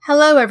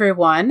Hello,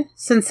 everyone.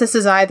 Since this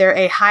is either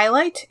a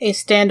highlight, a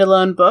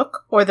standalone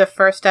book, or the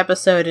first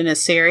episode in a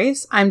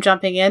series, I'm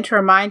jumping in to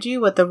remind you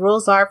what the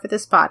rules are for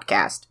this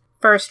podcast.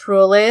 First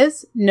rule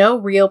is, no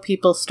real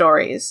people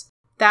stories.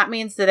 That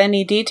means that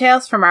any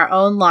details from our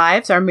own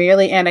lives are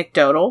merely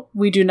anecdotal.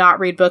 We do not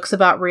read books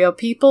about real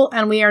people,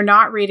 and we are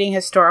not reading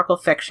historical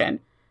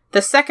fiction.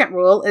 The second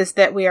rule is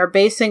that we are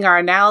basing our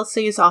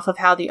analyses off of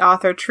how the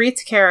author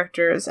treats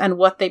characters and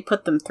what they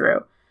put them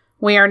through.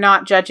 We are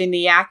not judging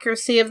the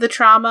accuracy of the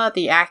trauma,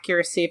 the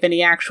accuracy of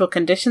any actual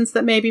conditions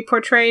that may be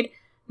portrayed,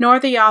 nor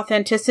the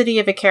authenticity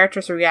of a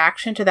character's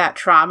reaction to that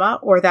trauma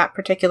or that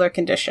particular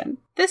condition.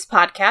 This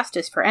podcast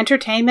is for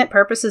entertainment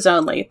purposes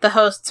only. The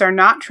hosts are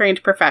not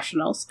trained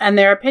professionals, and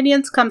their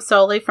opinions come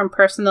solely from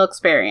personal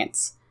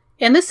experience.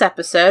 In this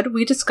episode,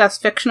 we discuss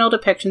fictional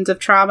depictions of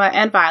trauma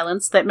and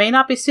violence that may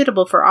not be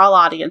suitable for all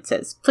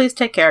audiences. Please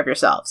take care of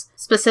yourselves.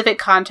 Specific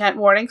content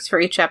warnings for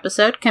each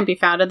episode can be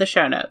found in the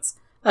show notes.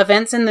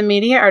 Events in the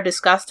media are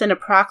discussed in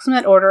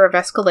approximate order of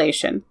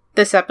escalation.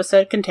 This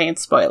episode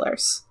contains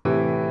spoilers.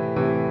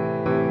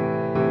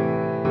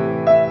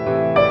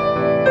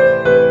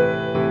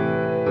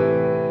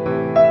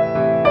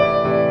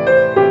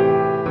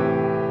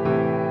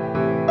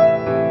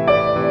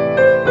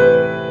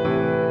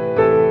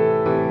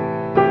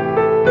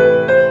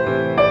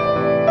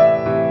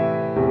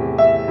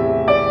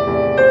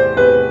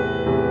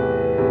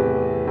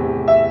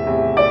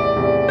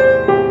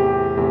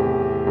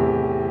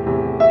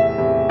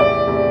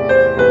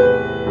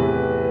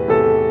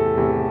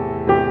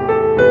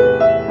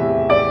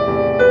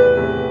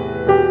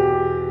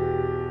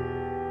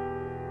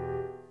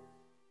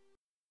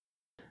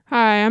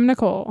 Hi, I'm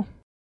Nicole.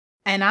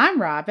 And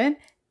I'm Robin.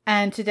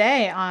 And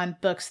today on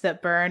Books That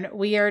Burn,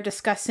 we are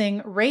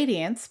discussing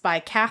Radiance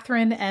by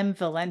Catherynne M.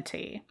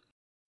 Valenti.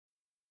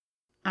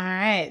 All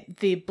right,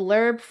 the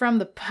blurb from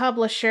the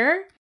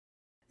publisher.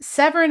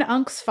 Severin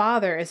Unck's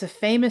father is a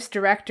famous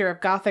director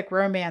of Gothic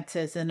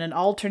romances in an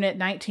alternate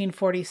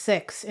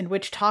 1946 in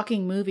which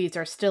talking movies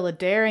are still a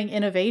daring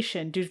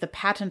innovation due to the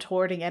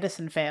patent-hoarding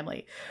Edison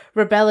family.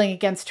 Rebelling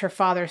against her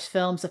father's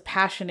films of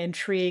passion,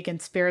 intrigue, and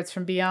spirits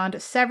from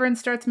beyond, Severin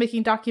starts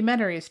making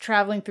documentaries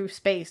traveling through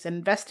space and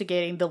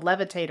investigating the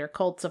levitator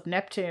cults of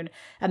Neptune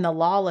and the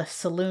lawless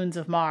saloons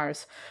of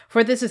Mars.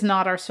 For this is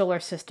not our solar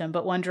system,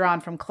 but one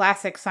drawn from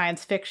classic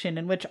science fiction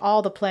in which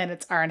all the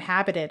planets are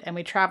inhabited and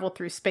we travel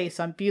through space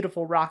on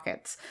beautiful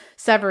rockets.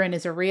 Severin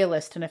is a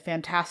realist in a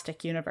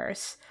fantastic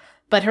universe.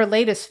 But her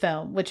latest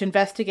film, which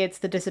investigates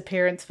the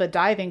disappearance of a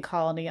diving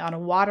colony on a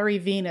watery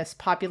Venus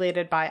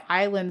populated by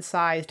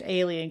island-sized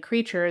alien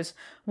creatures,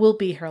 will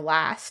be her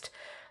last.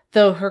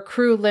 Though her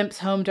crew limps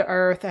home to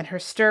Earth and her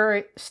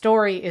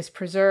story is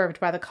preserved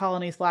by the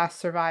colony's last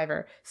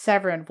survivor,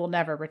 Severin will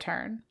never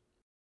return.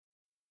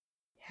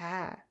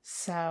 Yeah,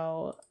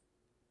 so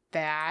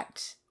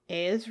that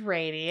is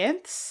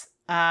Radiance.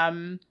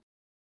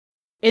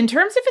 In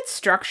terms of its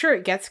structure,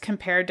 it gets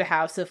compared to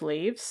House of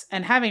Leaves,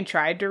 and having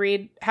tried to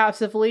read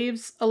House of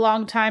Leaves a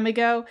long time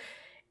ago,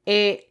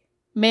 it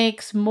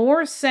makes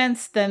more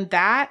sense than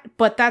that,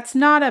 but that's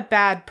not a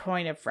bad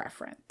point of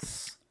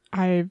reference.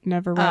 I've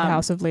never read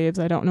House of Leaves.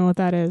 I don't know what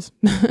that is.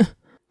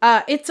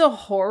 It's a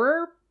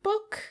horror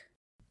book.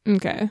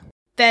 Okay.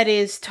 That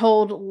is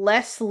told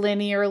less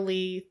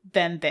linearly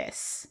than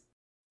this.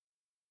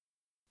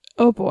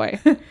 Oh boy.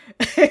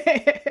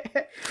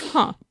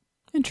 Huh.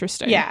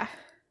 Interesting. Yeah.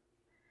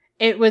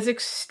 It was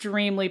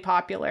extremely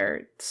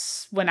popular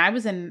when I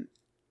was in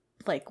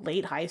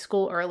late high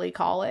school, early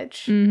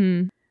college.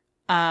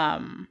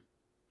 Mm-hmm.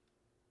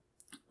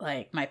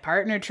 My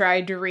partner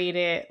tried to read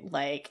it.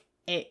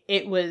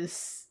 It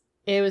was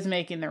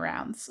making the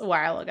rounds a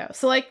while ago.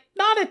 So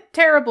not a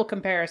terrible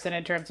comparison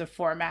in terms of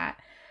format.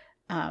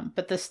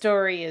 But the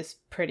story is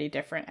pretty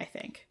different, I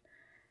think.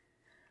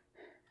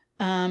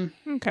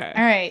 Okay.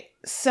 All right.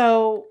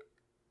 So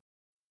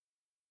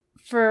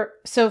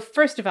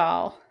first of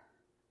all,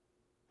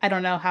 I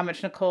don't know how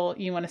much, Nicole,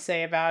 you want to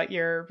say about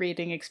your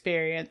reading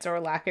experience or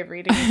lack of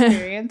reading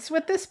experience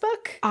with this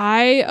book.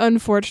 I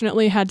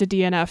unfortunately had to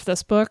DNF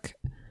this book.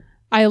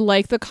 I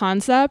like the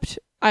concept.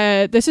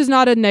 This is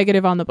not a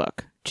negative on the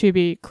book, to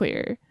be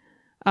clear.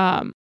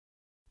 I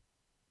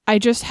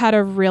just had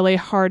a really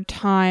hard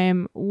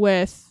time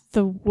with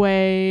the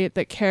way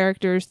that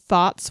characters'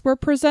 thoughts were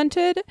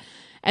presented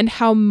and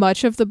how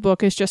much of the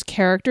book is just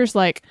characters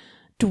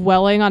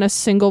dwelling on a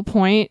single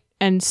point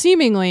and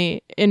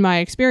seemingly, in my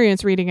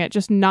experience reading it,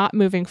 just not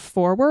moving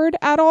forward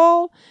at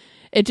all.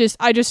 I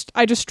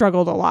just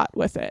struggled a lot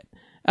with it.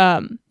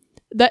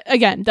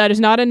 That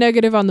is not a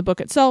negative on the book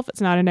itself.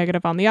 It's not a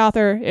negative on the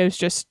author. It was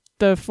just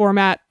the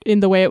format in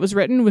the way it was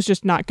written was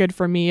just not good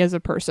for me as a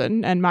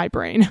person and my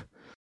brain.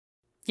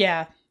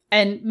 Yeah.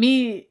 And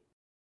me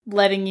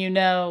letting you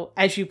know,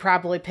 as you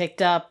probably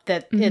picked up,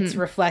 that it's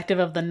reflective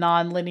of the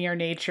non-linear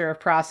nature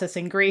of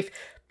processing grief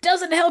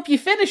doesn't help you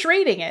finish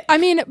reading it. I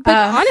mean,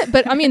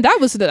 that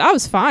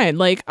was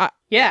fine.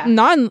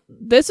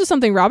 This is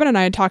something Robin and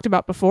I had talked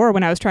about before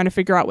when I was trying to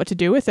figure out what to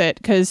do with it,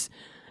 because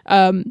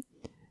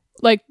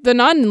like the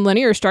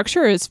non-linear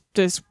structure is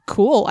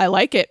cool. I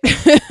like it.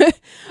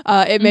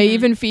 It may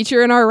even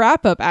feature in our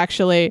wrap-up,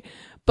 actually,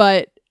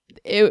 but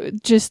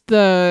it just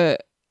the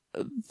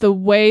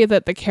way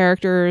that the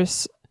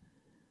characters,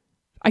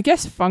 I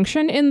guess,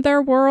 function in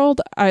their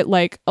world, I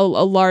like a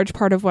large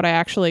part of what I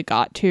actually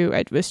got to.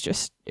 It was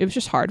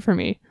just hard for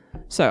me.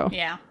 So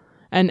yeah,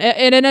 and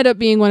it ended up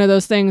being one of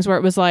those things where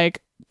it was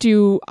like,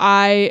 do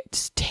I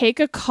take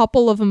a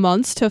couple of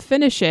months to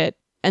finish it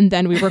and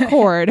then we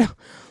record,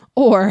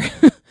 or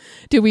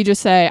do we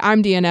just say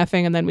I'm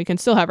DNFing and then we can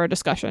still have our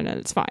discussion and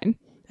it's fine?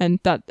 And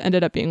that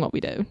ended up being what we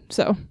did.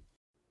 So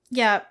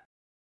yeah.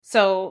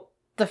 So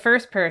the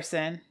first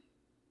person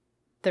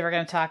that we're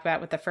going to talk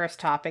about with the first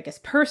topic is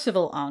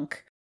Percival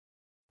Unk.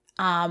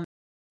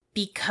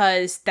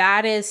 Because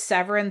that is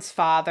Severin's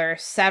father.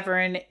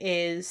 Severin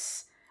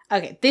is...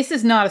 Okay, this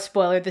is not a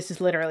spoiler. This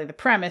is literally the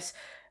premise.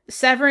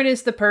 Severin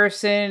is the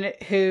person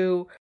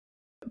who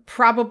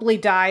probably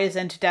dies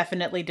and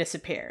definitely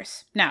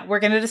disappears. Now, we're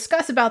going to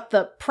discuss about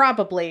the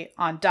probably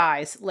on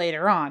dies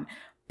later on.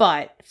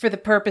 But for the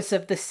purpose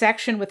of the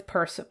section with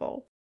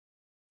Percival,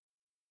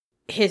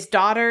 his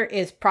daughter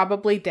is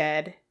probably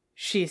dead.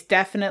 She's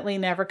definitely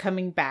never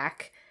coming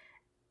back.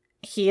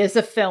 He is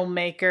a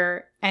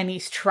filmmaker, and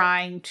he's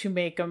trying to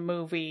make a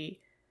movie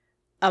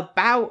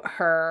about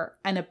her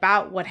and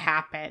about what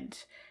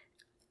happened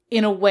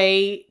in a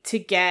way to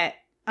get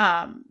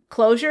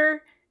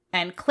closure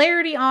and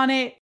clarity on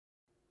it.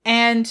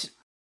 And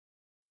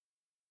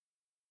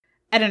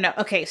I don't know.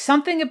 Okay,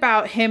 something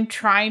about him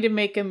trying to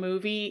make a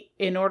movie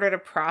in order to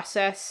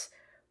process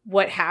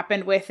what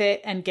happened with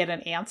it and get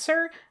an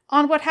answer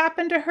on what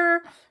happened to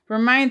her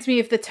reminds me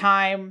of the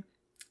time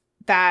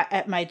that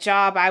at my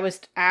job I was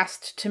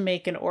asked to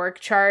make an org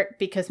chart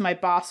because my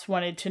boss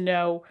wanted to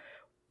know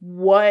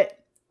what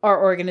our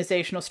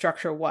organizational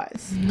structure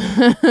was.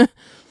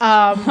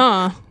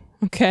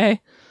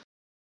 Okay.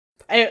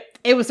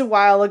 It was a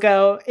while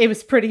ago. It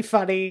was pretty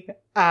funny.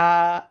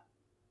 I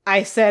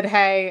said,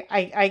 hey,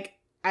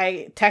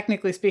 I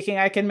technically speaking,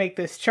 I can make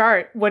this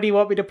chart. What do you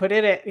want me to put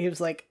in it? He was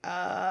like,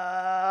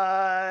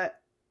 and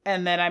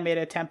then I made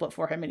a template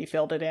for him and he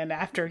filled it in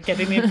after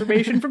getting the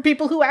information from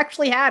people who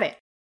actually had it.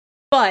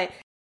 But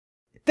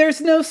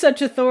there's no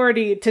such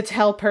authority to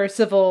tell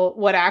Percival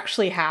what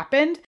actually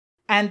happened.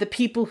 And the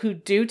people who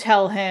do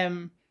tell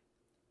him,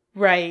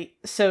 right,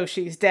 so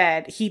she's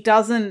dead, he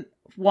doesn't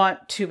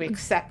want to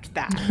accept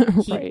that.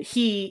 Right.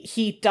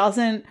 He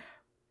doesn't,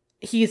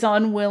 he's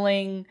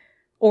unwilling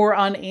or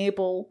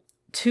unable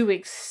to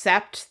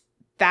accept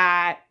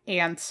that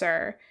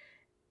answer.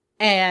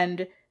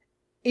 And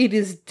it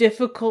is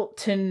difficult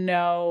to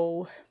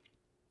know,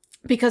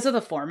 because of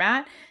the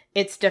format,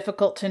 it's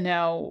difficult to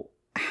know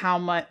how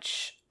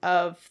much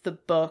of the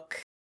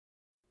book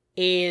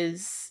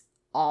is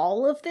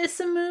all of this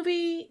a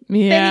movie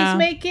that he's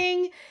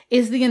making.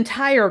 Is the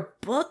entire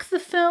book the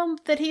film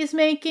that he's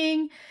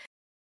making?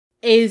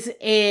 Is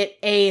it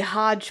a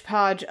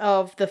hodgepodge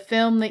of the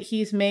film that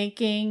he's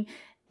making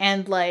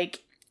and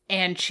like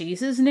Anne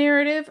Cheese's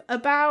narrative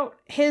about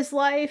his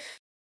life?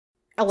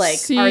 Like,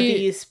 are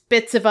these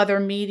bits of other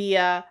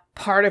media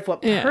part of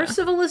what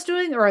Percival is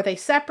doing, or are they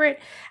separate?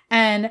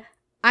 And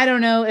I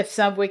don't know if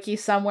some wiki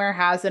somewhere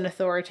has an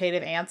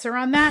authoritative answer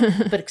on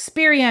that, but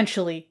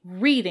experientially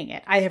reading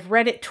it, I have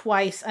read it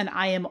twice and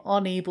I am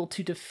unable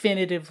to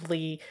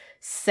definitively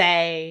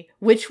say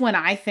which one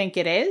I think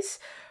it is,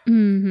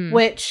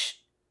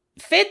 which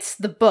fits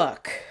the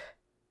book,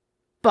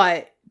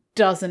 but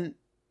doesn't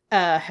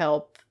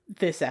help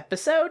this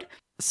episode.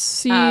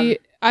 See,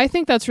 I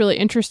think that's really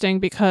interesting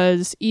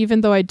because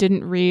even though I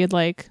didn't read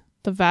like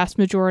the vast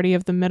majority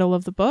of the middle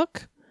of the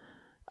book,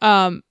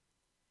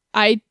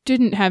 I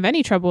didn't have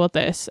any trouble with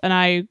this, and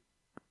I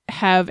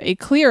have a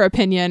clear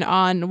opinion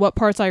on what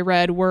parts I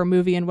read were a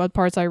movie and what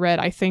parts I read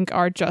I think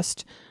are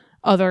just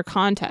other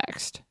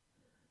context.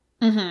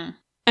 And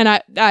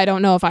I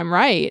don't know if I'm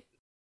right,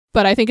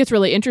 but I think it's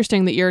really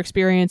interesting that your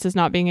experience is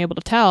not being able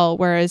to tell,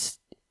 whereas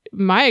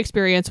my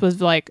experience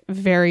was like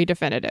very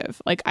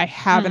definitive. Like I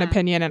have an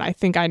opinion and I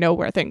think I know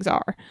where things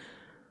are.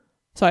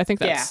 So I think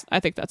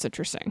that's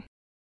interesting.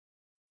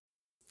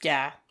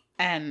 Yeah.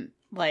 And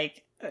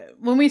like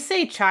when we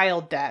say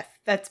child death,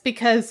 that's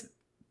because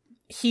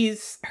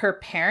he's her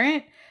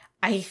parent.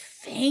 I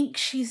think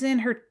she's in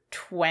her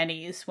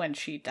 20s when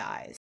she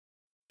dies,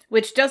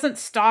 which doesn't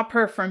stop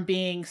her from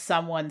being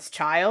someone's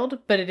child,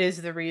 but it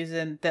is the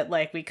reason that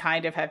like we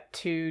kind of have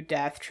two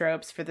death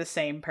tropes for the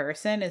same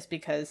person, is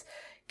because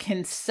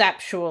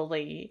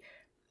conceptually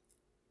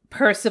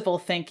Percival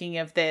thinking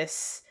of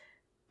this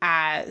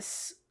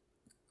as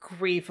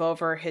grief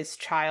over his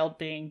child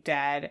being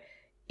dead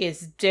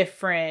is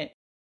different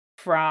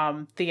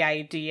from the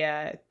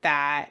idea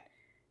that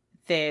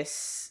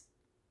this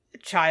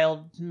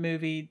child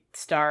movie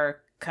star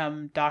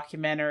come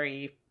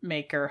documentary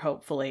maker,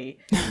 hopefully,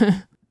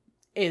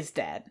 is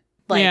dead.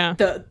 Like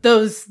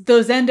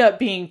those end up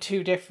being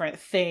two different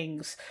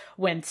things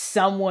when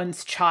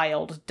someone's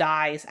child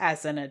dies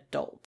as an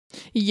adult.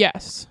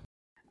 Yes,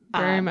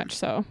 very much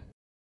so.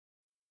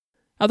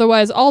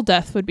 Otherwise, all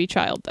death would be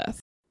child death.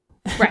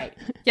 Right.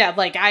 Yeah,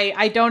 like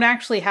I don't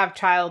actually have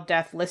child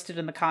death listed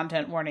in the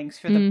content warnings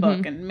for the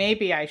book, and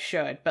maybe I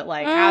should, but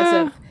like I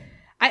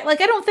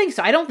don't think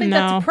so. I don't think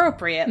that's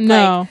appropriate.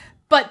 No. Like,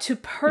 but to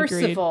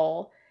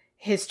Percival,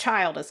 his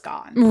child is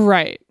gone.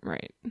 Right.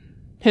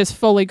 His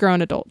fully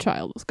grown adult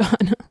child is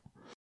gone.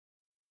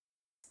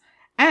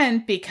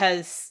 And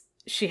because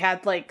she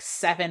had like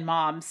 7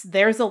 moms,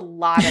 there's a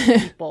lot of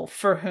people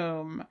for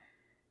whom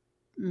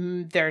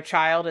their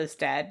child is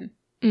dead.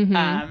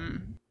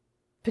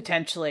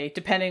 Potentially,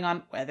 depending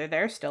on whether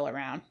they're still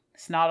around.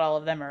 It's not all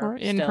of them are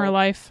in still, her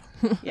life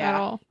at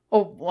all.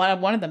 Oh,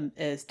 one of them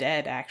is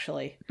dead,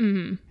 actually.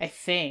 I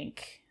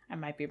think. I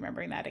might be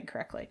remembering that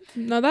incorrectly.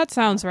 No, that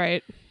sounds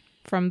right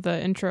from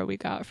the intro we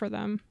got for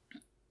them.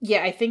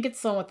 Yeah, I think it's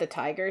the one with the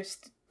tigers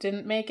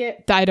didn't make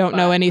it. I don't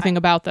know anything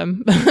about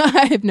them.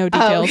 I have no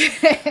details.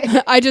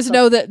 Okay. I just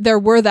know that there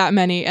were that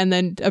many, and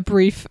then a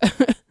brief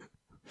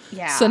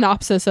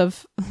synopsis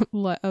of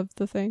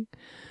the thing.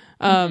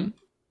 But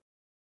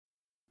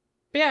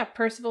yeah,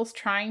 Percival's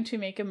trying to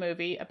make a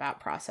movie about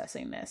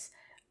processing this.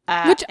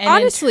 Which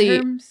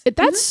honestly,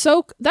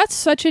 that's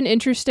such an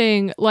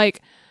interesting,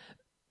 like,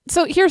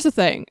 so here's the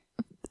thing.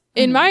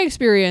 In my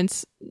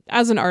experience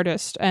as an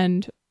artist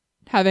and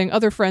having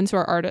other friends who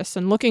are artists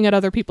and looking at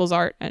other people's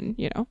art and,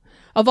 you know,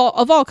 of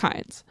all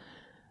kinds,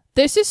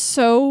 this is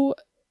so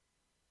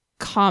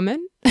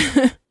common.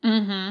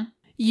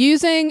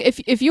 Using,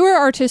 if you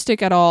are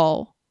artistic at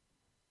all,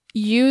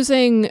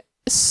 using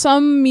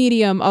some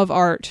medium of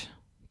art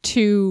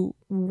to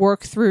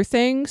work through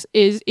things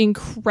is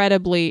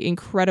incredibly,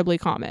 incredibly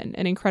common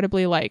and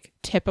incredibly, like,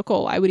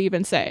 typical, I would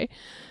even say.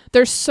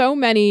 There's so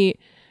many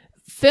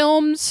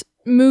films,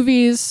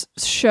 movies,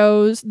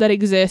 shows that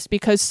exist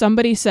because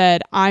somebody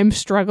said, I'm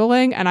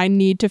struggling and I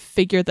need to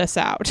figure this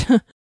out.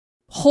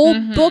 Whole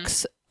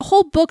books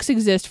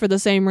exist for the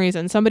same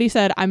reason. Somebody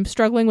said, I'm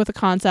struggling with a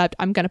concept,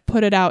 I'm going to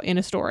put it out in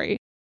a story.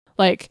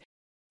 Like,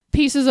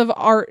 pieces of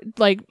art,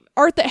 like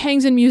art that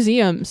hangs in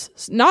museums,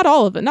 not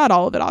all of it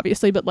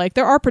obviously, but like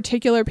there are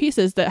particular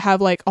pieces that have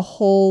like a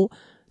whole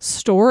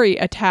story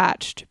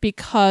attached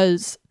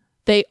because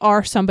they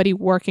are somebody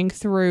working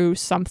through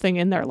something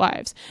in their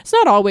lives. It's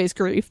not always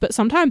grief, but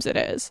sometimes it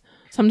is.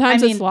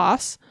 Sometimes it's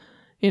loss.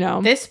 You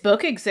know, this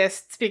book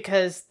exists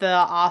because the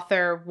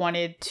author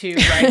wanted to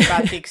write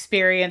about the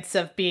experience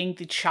of being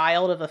the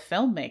child of a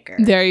filmmaker.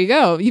 There you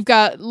go.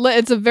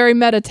 It's a very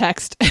meta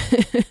text.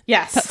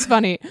 Yes. That's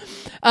funny.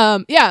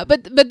 But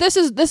this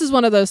is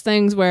one of those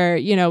things where,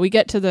 you know, we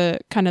get to the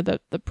kind of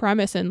the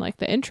premise and like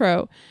the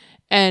intro,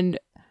 and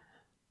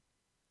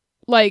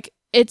like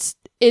it's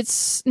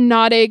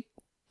not a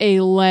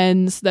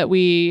lens that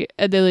we,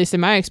 at least in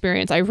my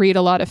experience, I read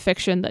a lot of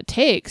fiction that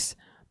takes,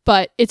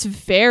 but it's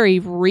very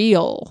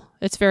real.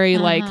 It's very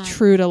like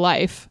true to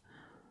life.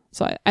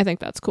 So I think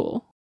that's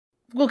cool.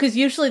 Well, because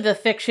usually the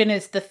fiction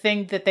is the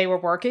thing that they were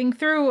working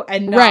through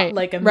and not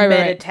like a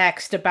meta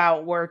text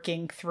about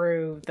working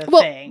through the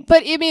thing.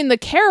 But I mean, the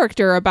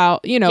character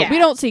about, you know, we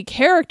don't see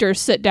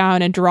characters sit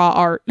down and draw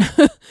art.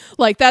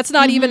 Like, that's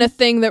not even a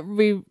thing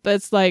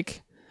that's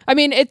like, I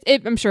mean,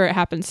 I'm sure it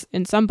happens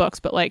in some books,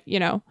 but like, you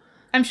know.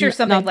 I'm sure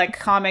something like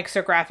comics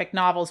or graphic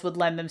novels would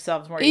lend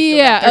themselves more easily.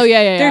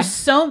 Yeah.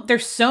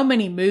 There's so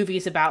many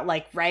movies about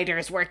like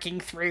writers working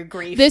through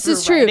grief. This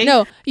is true. Writing.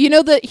 No, you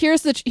know,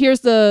 here's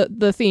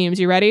the themes.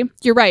 You ready?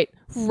 You're right.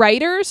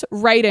 Writers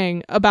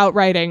writing about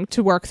writing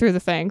to work through the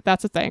thing.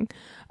 That's a thing.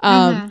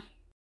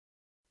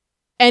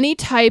 Any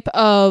type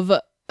of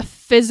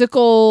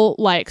physical,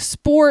 like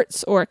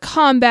sports or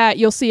combat,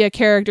 you'll see a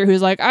character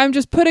who's like, I'm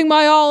just putting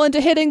my all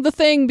into hitting the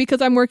thing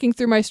because I'm working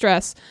through my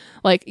stress.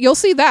 Like, you'll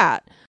see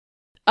that.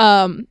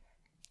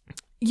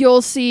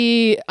 You'll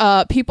see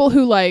people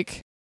who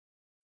like,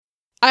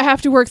 I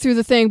have to work through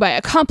the thing by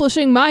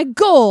accomplishing my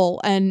goal,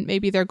 and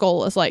maybe their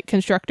goal is like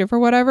constructive or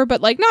whatever,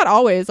 but like not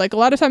always. Like a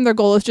lot of time their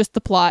goal is just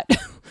the plot.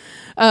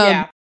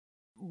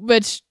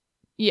 Which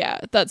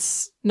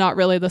that's not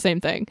really the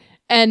same thing.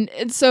 And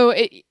so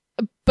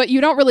but you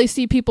don't really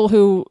see people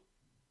who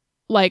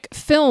like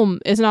film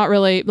is not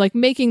really like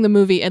making the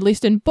movie, at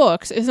least in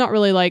books, is not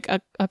really like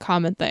a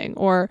common thing,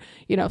 or,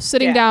 you know,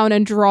 sitting down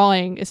and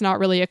drawing is not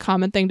really a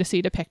common thing to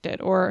see depicted,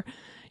 or,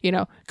 you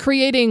know,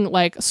 creating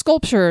like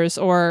sculptures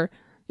or,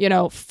 you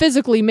know,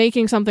 physically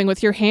making something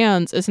with your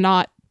hands is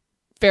not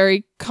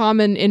very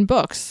common in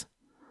books.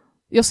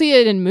 You'll see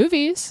it in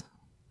movies.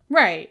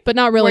 Right. But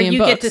not really in books.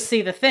 Where you get to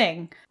see the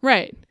thing.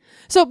 Right.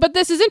 So, but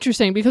this is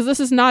interesting because this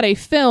is not a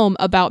film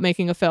about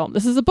making a film.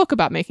 This is a book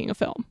about making a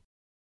film.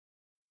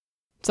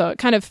 So it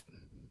kind of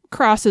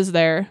crosses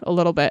there a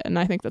little bit, and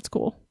I think that's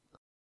cool.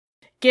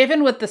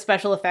 Given what the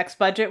special effects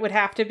budget would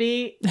have to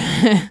be,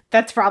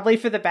 that's probably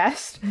for the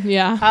best.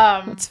 Yeah,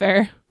 that's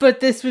fair. But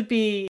this would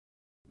be...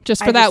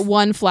 Just for that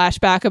one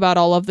flashback about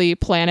all of the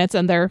planets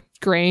and their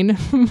grain.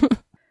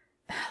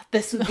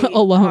 This would be...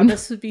 alone.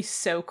 This would be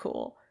so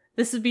cool.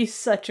 This would be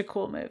such a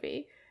cool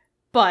movie.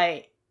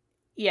 But,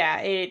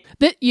 yeah,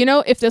 you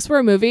know, if this were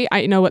a movie,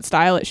 I know what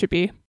style it should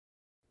be.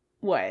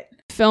 What?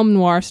 Film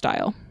noir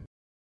style.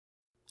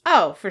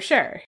 Oh, for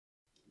sure.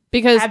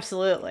 Because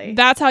absolutely,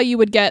 that's how you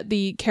would get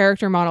the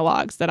character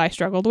monologues that I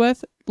struggled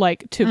with,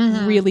 like, to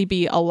really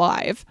be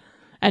alive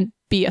and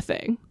be a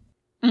thing.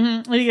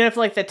 Mm-hmm. You have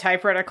like the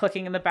typewriter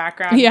clicking in the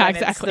background. Yeah, and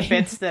exactly. It's the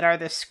bits that are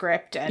the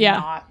script and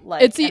not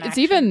like it's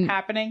even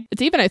happening.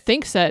 It's even, I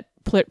think, set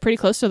pretty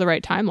close to the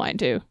right timeline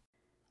too.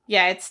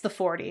 Yeah, it's the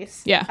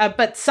 40s. Yeah,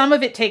 but some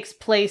of it takes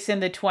place in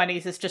the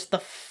 20s. It's just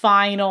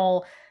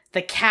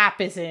the cap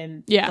is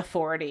in the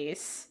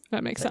 40s.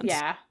 That makes sense.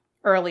 Yeah,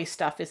 early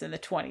stuff is in the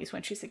 20s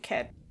when she's a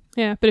kid.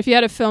 Yeah, but if you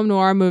had a film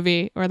noir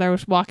movie where they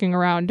was walking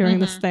around doing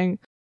this thing,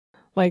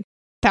 like,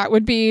 that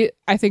would be,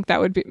 I think that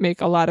would make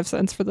a lot of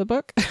sense for the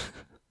book.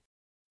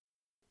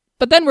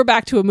 But then we're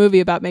back to a movie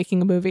about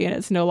making a movie, and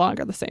it's no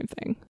longer the same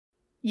thing.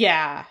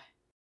 Yeah.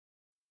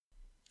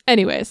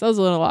 Anyways, that was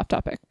a little off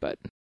topic, but...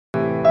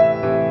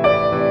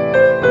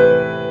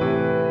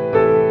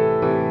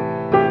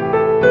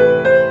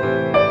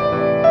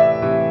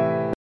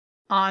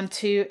 On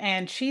to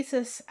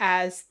Anchises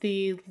as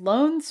the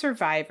lone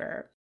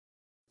survivor.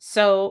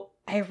 So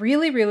I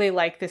really, really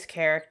like this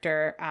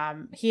character.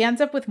 He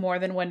ends up with more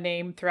than one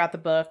name throughout the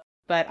book,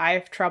 but I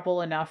have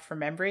trouble enough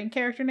remembering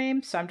character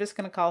names, so I'm just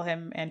going to call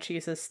him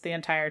Anchises the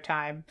entire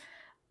time.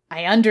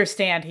 I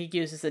understand he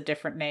uses a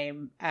different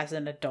name as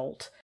an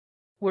adult.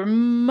 We're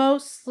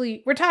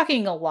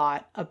talking a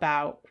lot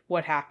about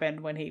what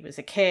happened when he was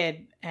a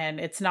kid, and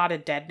it's not a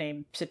dead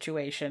name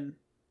situation.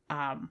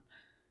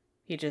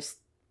 He just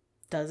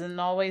doesn't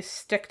always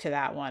stick to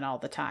that one all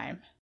the time.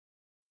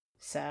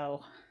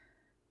 So,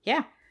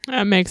 yeah.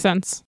 That makes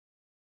sense.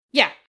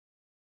 Yeah.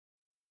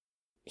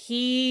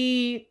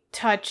 He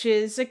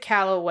touches a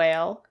calla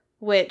whale,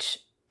 which,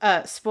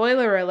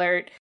 spoiler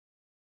alert,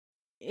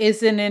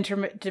 is an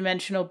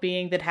interdimensional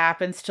being that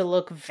happens to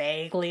look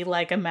vaguely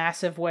like a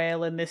massive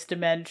whale in this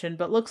dimension,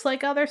 but looks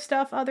like other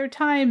stuff other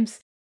times.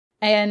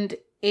 And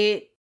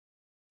it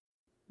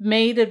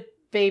made a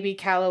baby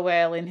calla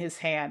whale in his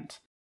hand.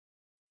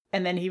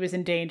 And then he was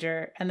in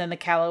danger, and then the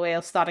calla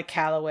whales thought a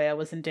calla whale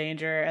was in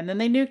danger, and then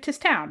they nuked his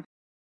town.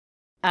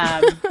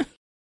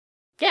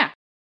 Yeah.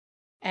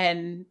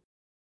 And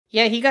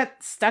yeah, he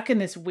got stuck in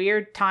this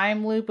weird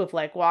time loop of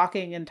like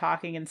walking and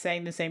talking and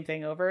saying the same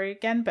thing over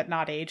again, but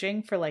not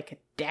aging for like a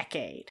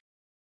decade.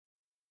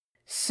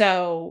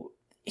 So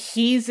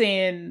he's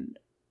in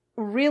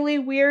really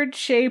weird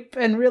shape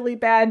and really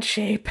bad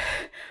shape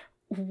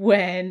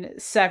when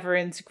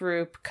Severin's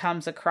group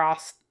comes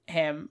across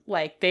him.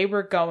 Like, they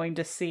were going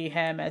to see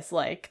him as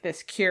like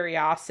this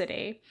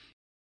curiosity.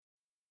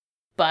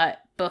 But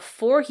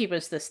before he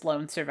was this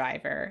lone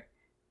survivor,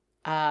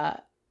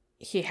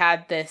 he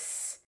had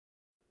this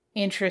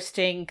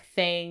interesting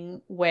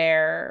thing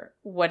where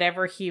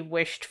whatever he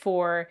wished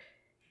for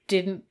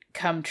didn't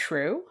come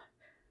true.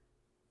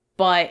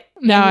 But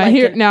now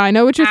I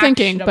know what you're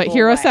thinking, but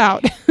hear us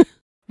out.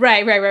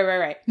 Right.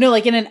 No,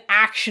 like in an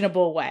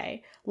actionable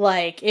way.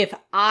 Like, if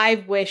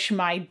I wish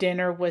my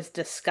dinner was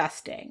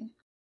disgusting,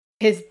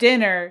 his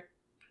dinner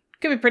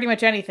could be pretty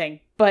much anything,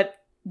 but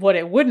what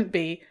it wouldn't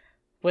be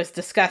was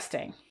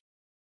disgusting.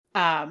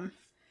 I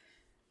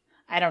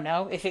don't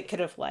know if it could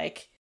have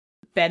like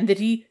been that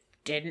he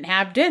didn't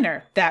have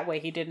dinner. That way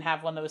he didn't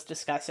have one that was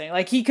disgusting.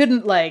 Like, he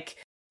couldn't like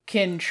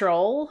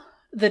control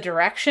the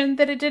direction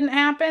that it didn't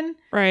happen.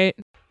 Right.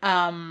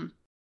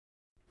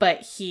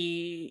 But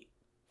he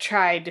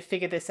tried to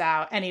figure this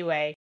out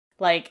anyway.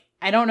 Like,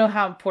 I don't know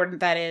how important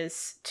that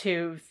is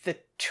to the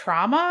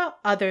trauma,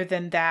 other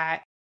than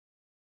that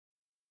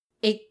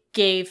it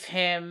gave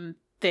him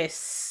this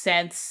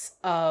sense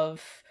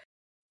of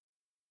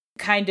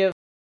kind of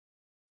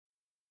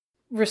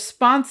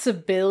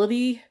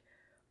responsibility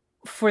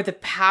for the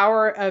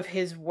power of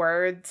his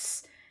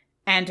words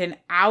and an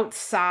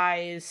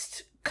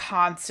outsized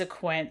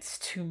consequence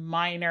to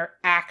minor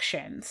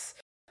actions,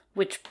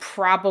 which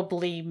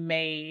probably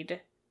made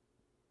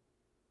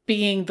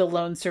being the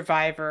lone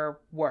survivor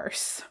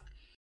worse.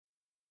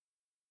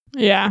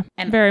 Yeah,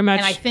 very much.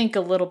 And I think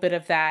a little bit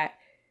of that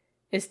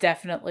is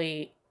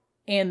definitely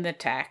in the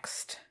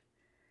text,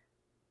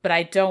 but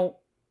I don't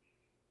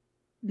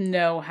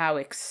know how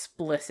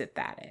explicit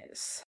that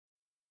is.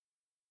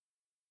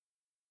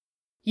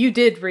 You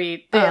did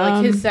read,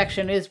 like, his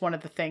section is one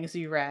of the things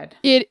you read.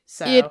 It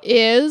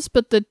is,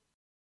 but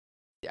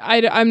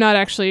I'm not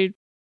actually,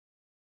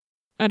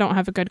 I don't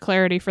have a good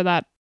clarity for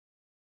that.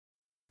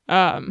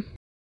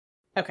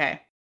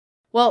 Okay.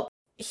 Well,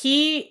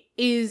 he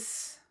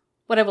is,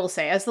 what I will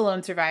say, as the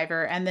lone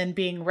survivor, and then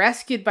being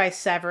rescued by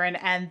Severin,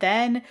 and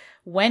then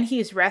when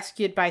he's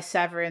rescued by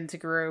Severin's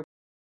group,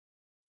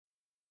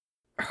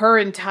 her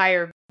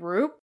entire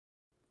group,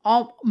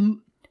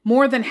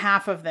 more than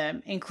half of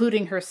them,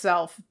 including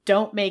herself,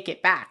 don't make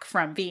it back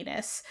from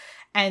Venus.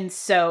 And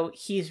so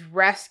he's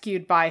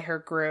rescued by her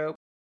group.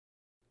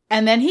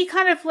 And then he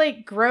kind of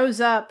like grows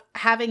up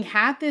having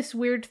had this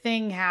weird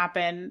thing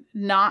happen,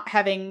 not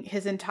having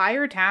his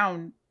entire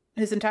town,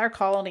 his entire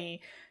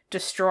colony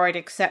destroyed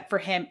except for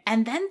him.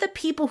 And then the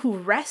people who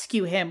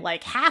rescue him,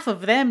 like half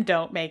of them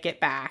don't make it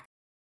back.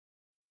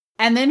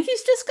 And then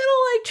he's just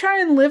gonna like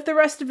try and live the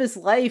rest of his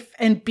life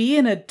and be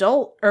an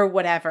adult or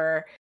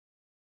whatever.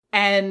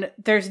 And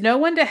there's no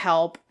one to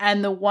help.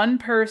 And the one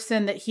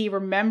person that he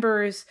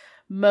remembers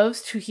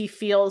most, who he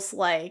feels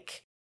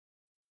like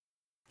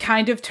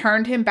kind of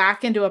turned him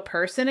back into a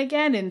person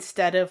again,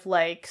 instead of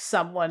like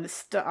someone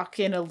stuck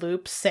in a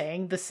loop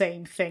saying the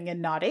same thing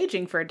and not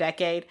aging for a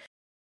decade.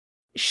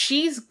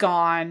 She's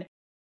gone,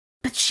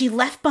 but she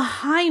left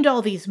behind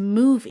all these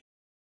movies.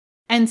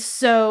 And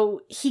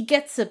so he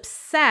gets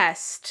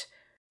obsessed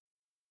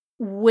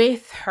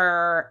with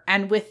her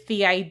and with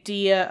the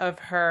idea of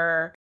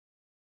her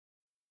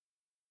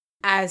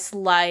as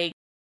like,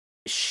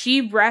 she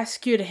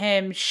rescued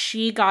him,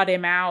 she got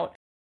him out,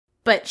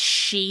 but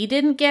she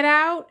didn't get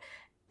out.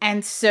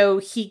 And so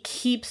he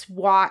keeps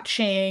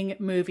watching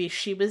movies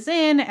she was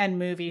in and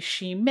movies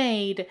she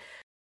made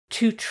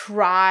to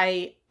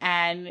try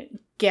and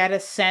get a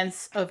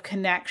sense of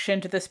connection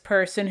to this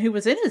person who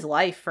was in his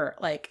life for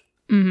like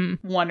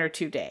 1 or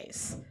 2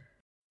 days.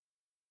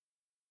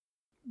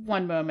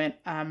 One moment,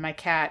 my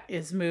cat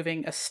is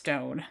moving a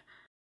stone.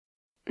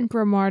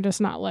 Grimoire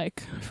does not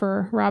like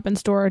for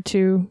Robin's door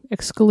to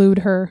exclude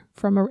her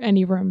from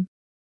any room.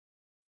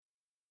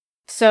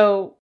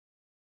 So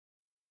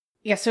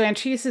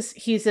Anchises,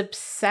 he's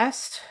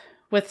obsessed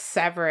with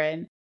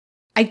Severin.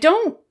 I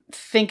don't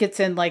think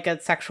it's in like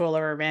a sexual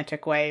or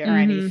romantic way or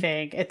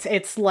anything.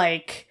 It's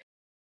like,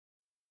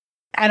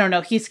 I don't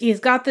know. He's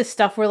got this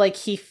stuff where like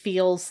he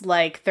feels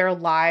like their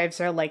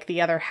lives are like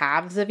the other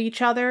halves of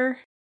each other.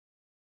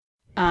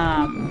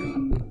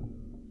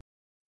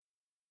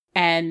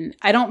 And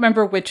I don't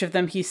remember which of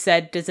them he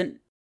said doesn't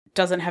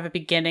have a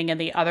beginning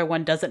and the other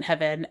one doesn't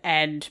have an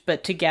end,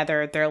 but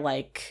together they're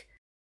like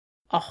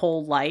a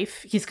whole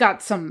life. He's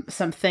got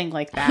something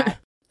like that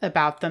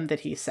about them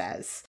that he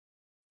says.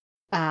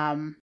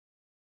 And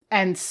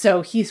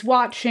so he's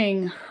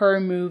watching her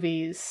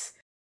movies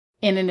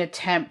in an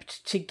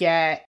attempt to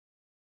get,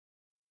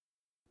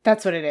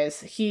 that's what it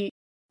is. He's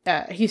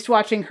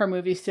watching her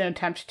movies in an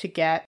attempt to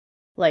get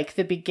like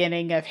the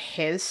beginning of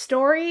his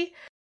story,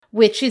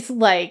 which is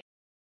like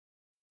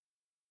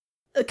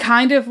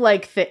kind of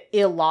like the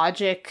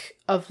illogic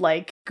of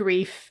like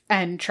grief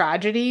and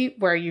tragedy,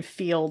 where you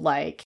feel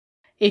like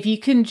if you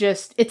can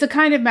just, it's a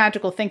kind of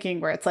magical thinking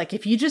where it's like,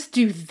 if you just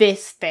do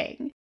this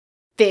thing,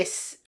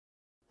 this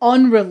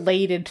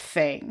unrelated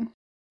thing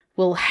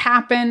will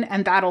happen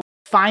and that'll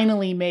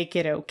finally make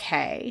it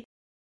okay.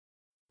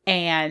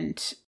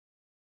 And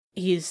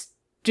he's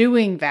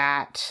doing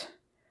that,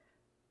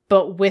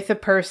 but with a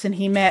person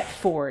he met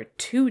for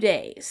 2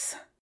 days.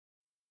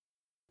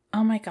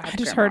 Oh my God, I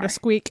just Grimoire. heard a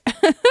squeak.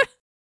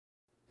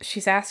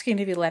 She's asking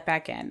to be let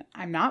back in.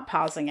 I'm not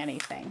pausing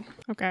anything.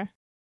 Okay.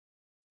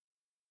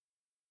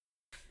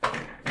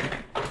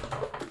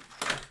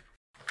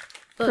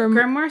 Look,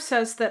 Grimoire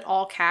says that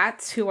all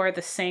cats who are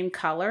the same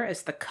color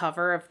as the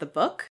cover of the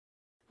book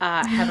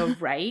have a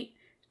right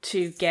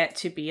to get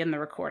to be in the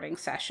recording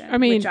session. I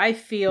mean, which I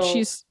feel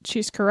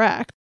she's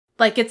correct.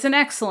 Like, it's an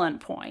excellent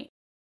point.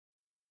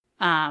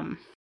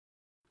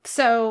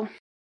 So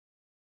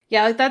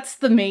yeah, like that's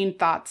the main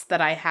thoughts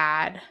that I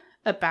had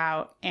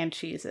about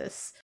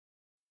Anchises.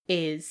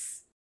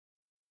 Is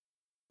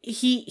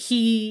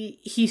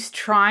he's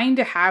trying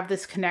to have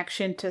this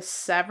connection to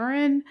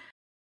Severin,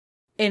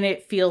 and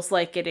it feels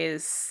like it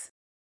is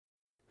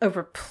a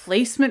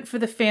replacement for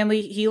the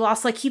family he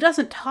lost. Like, he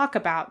doesn't talk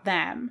about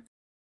them.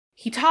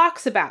 He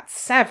talks about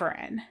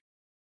Severin.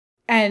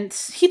 And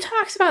he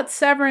talks about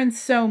Severin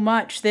so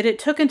much that it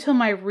took until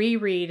my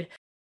reread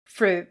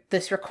for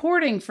this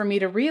recording for me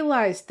to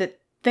realize that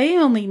they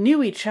only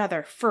knew each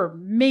other for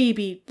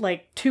maybe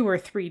like 2 or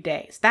 3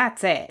 days.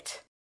 That's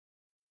it.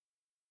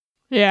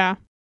 Yeah.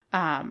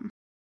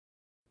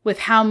 With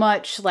how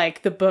much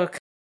like the book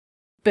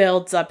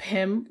builds up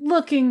him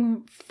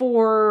looking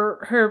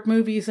for her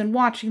movies and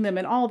watching them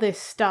and all this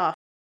stuff.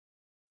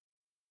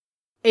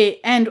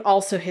 And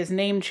also his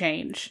name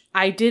change.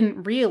 I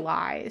didn't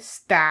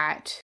realize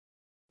that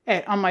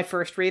on my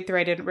first read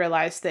through, I didn't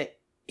realize that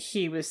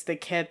he was the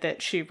kid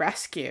that she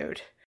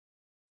rescued.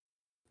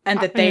 And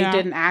that they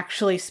didn't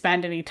actually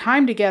spend any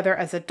time together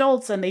as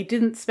adults, and they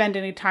didn't spend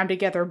any time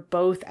together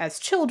both as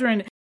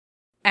children.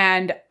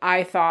 And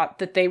I thought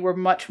that they were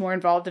much more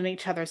involved in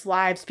each other's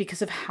lives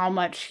because of how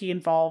much he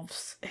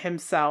involves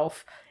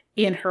himself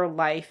in her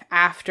life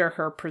after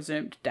her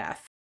presumed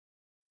death.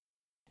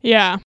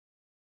 Yeah.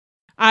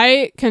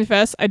 I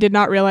confess I did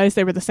not realize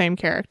they were the same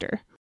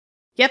character.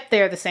 Yep,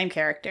 they are the same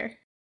character.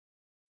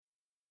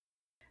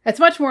 It's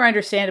much more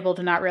understandable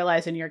to not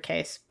realize in your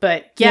case.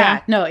 But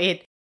yeah. No,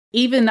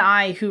 even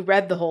I, who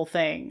read the whole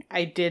thing,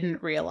 I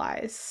didn't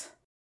realize.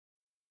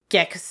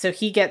 Yeah, so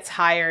he gets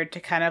hired to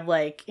kind of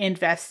like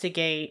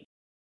investigate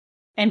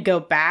and go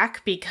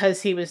back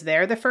because he was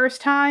there the first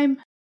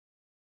time.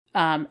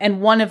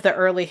 And one of the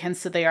early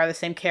hints that they are the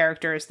same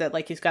character is that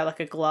like he's got like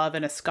a glove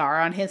and a scar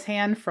on his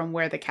hand from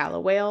where the Calla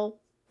whale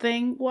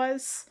thing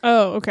was.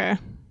 Oh, okay.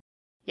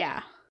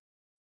 Yeah.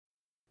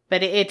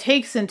 But it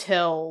takes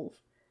until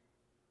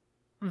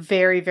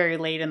very, very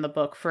late in the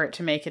book for it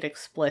to make it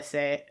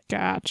explicit.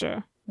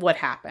 Gotcha. What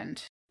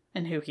happened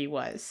and who he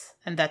was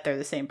and that they're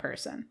the same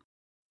person.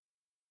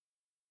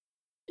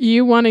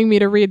 You wanting me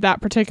to read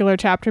that particular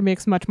chapter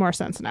makes much more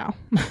sense now.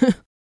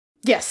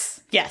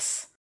 Yes.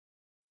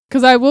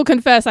 Because I will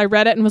confess, I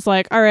read it and was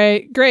like, all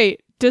right,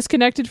 great.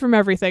 Disconnected from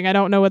everything. I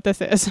don't know what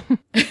this is.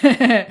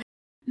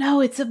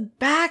 No, it's a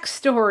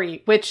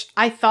backstory, which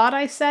I thought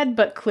I said,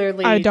 but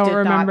clearly I don't did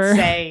remember. not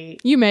say.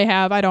 You may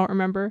have. I don't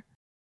remember.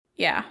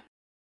 Yeah.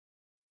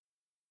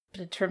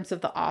 But in terms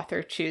of the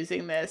author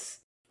choosing this,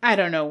 I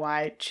don't know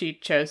why she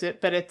chose it,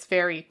 but it's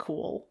very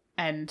cool.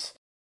 And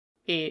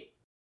it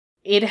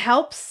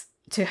helps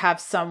to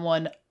have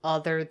someone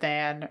other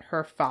than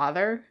her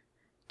father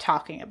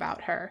talking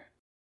about her.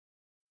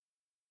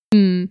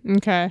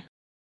 Okay.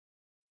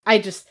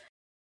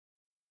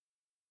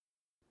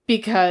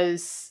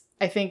 Because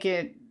I think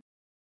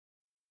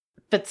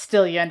but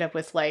still you end up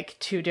with like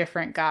two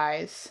different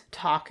guys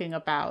talking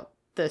about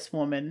this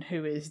woman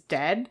who is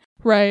dead.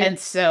 Right. And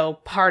so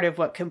part of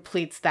what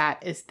completes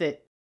that is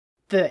that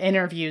the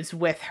interviews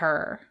with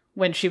her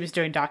when she was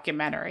doing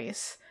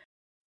documentaries.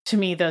 To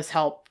me, those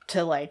help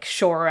to like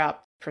shore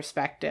up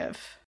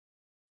perspective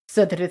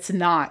so that it's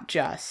not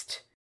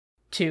just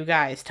two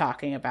guys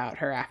talking about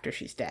her after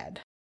she's dead.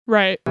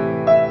 Right.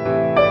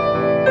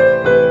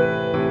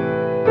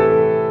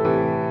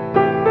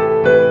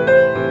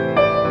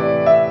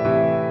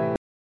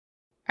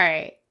 All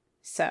right.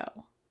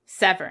 So,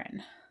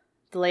 Severin,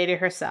 the lady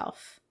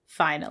herself,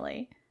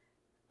 finally,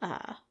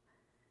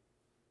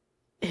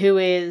 who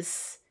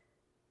is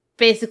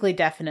basically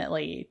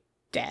definitely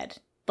dead.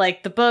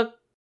 Like, the book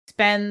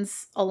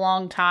spends a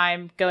long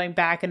time going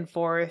back and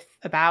forth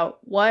about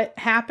what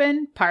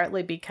happened,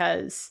 partly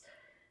because,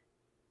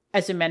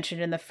 as we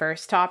mentioned in the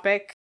first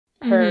topic,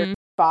 her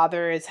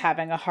father is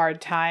having a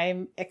hard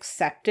time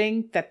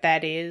accepting that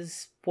that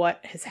is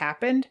what has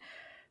happened.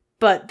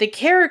 But the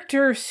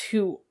characters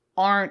who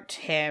aren't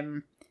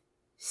him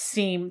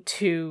seem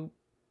to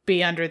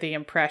be under the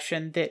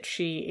impression that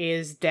she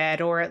is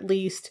dead, or at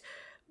least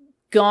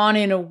gone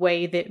in a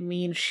way that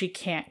means she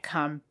can't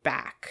come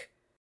back.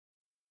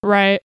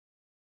 Right.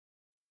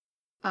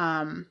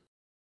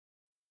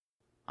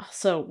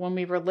 Also, when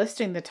we were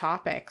listing the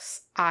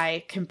topics,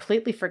 I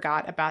completely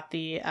forgot about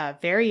the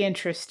very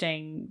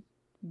interesting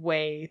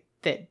way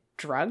that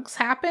drugs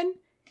happen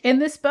in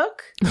this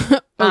book.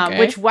 Okay.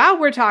 Which, while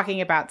we're talking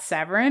about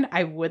Severin,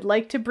 I would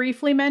like to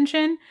briefly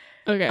mention.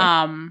 Okay.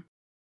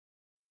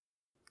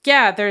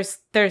 Yeah, there's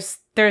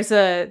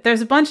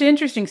a bunch of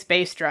interesting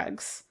space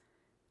drugs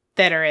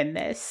that are in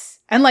this.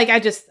 And like I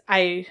just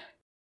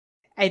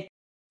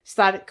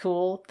thought it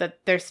cool that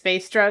they're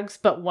space drugs,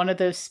 but one of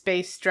those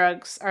space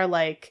drugs are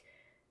like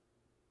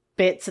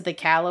bits of the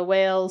Kala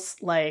whales.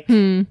 Like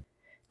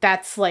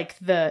that's like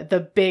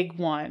the big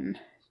one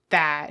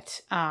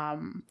that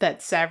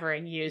that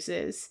Severin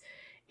uses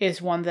is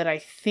one that I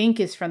think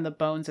is from the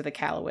bones of the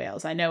Kala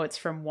whales. I know it's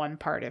from one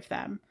part of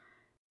them.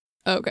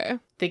 Okay.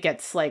 That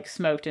gets like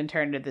smoked and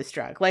turned into this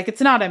drug. Like it's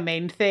not a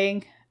main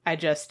thing. A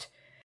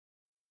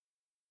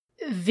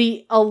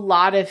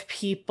lot of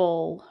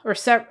people, or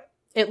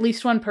at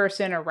least one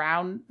person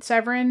around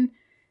Severin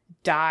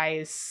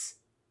dies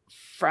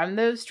from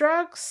those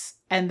drugs.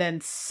 And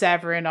then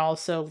Severin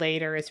also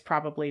later is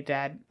probably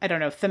dead. I don't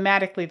know.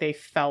 Thematically, they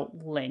felt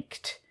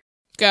linked.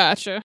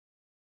 Gotcha.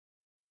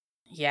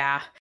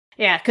 Yeah.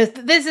 Yeah, because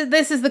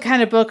this is the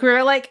kind of book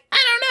where like, I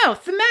don't know,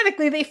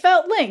 thematically they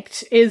felt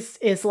linked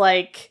is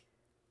like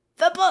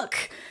the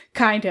book,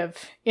 kind of,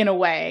 in a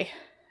way.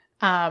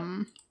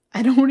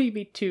 I don't want to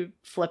be too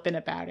flippant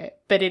about it,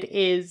 but it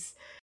is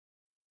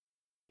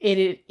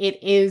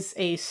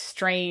a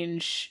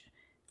strange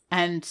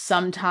and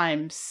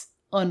sometimes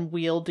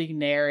unwieldy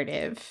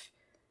narrative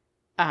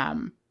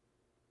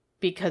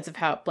because of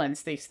how it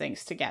blends these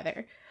things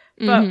together.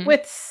 But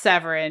with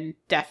Severin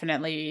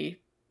definitely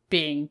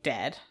being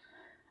dead.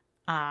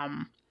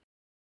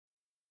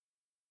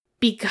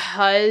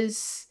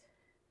 Because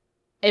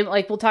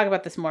like we'll talk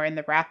about this more in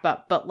the wrap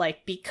up, but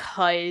like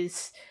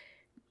because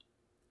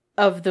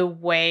of the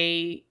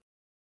way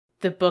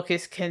the book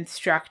is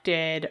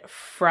constructed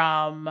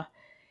from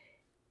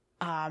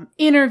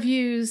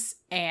interviews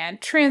and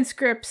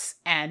transcripts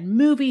and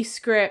movie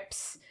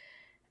scripts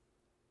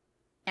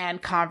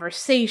and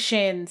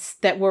conversations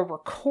that were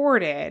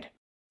recorded,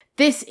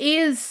 this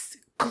is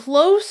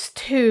close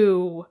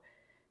to...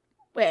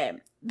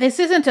 This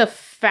isn't a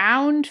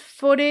found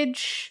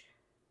footage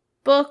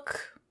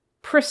book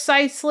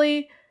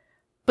precisely,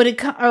 but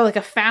or like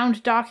a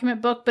found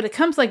document book, but it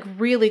comes like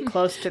really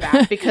close to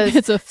that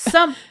because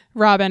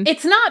Robin.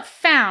 It's not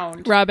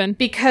found. Robin.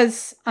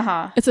 Because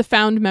it's a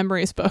found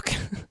memories book.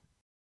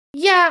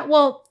 Yeah,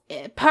 well,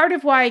 part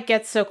of why it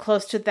gets so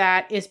close to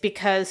that is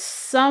because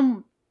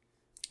someone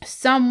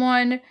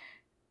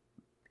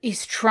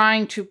is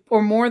trying to,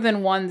 or more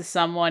than one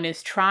someone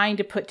is trying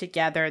to put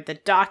together the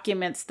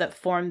documents that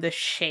form the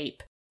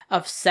shape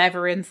of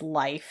Severin's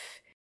life.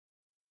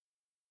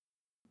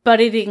 But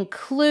it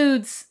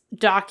includes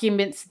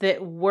documents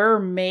that were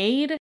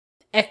made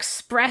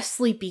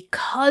expressly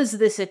because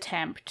this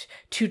attempt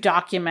to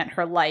document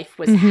her life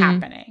was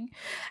happening.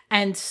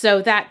 And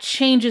so that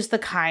changes the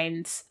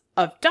kinds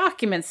of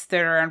documents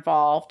that are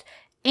involved.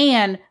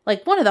 And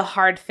like one of the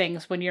hard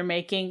things when you're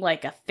making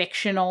like a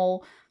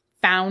fictional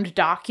found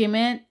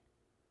document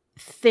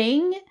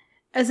thing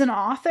as an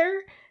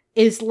author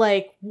is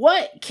like,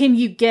 what can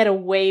you get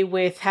away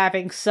with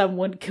having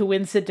someone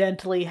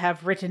coincidentally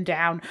have written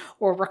down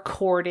or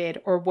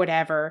recorded or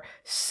whatever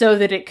so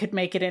that it could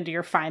make it into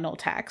your final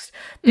text?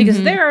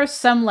 Because there are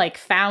some like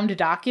found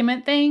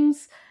document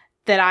things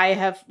that I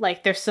have,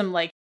 like, there's some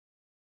like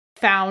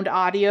found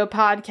audio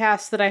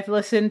podcasts that I've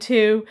listened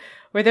to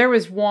where there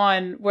was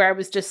one where I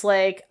was just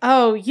like,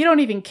 oh, you don't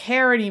even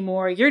care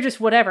anymore. You're just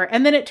whatever.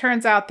 And then it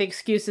turns out the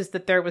excuse is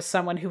that there was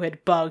someone who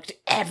had bugged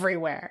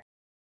everywhere.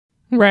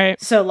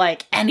 Right. So,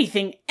 like,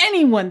 anything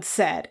anyone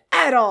said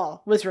at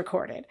all was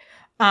recorded.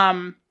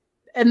 And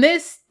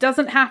this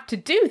doesn't have to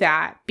do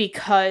that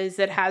because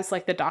it has,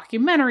 like, the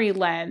documentary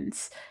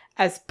lens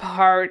as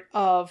part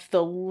of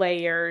the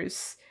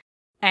layers.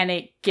 And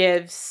it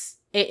gives...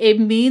 It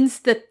means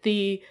that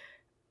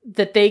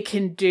that they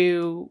can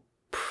do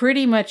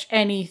pretty much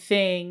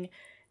anything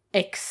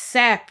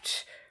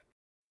except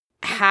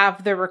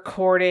have the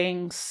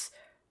recordings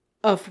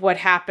of what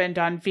happened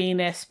on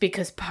Venus,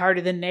 because part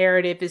of the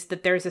narrative is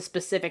that there's a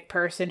specific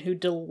person who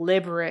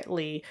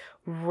deliberately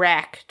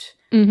wrecked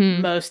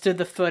most of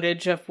the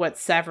footage of what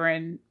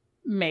Severin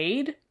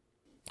made.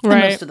 Right.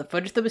 And most of the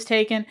footage that was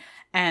taken.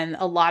 And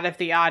a lot of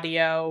the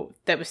audio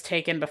that was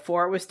taken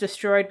before it was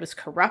destroyed was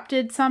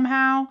corrupted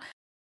somehow.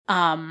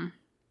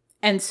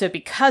 And so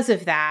because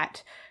of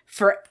that,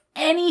 for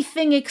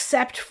anything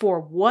except for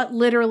what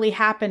literally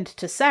happened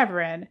to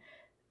Severin,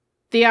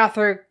 the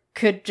author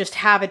could just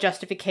have a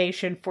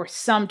justification for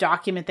some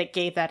document that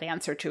gave that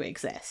answer to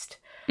exist.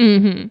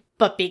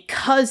 But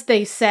because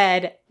they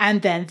said,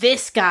 and then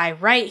this guy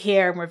right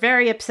here, and we're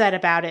very upset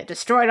about it,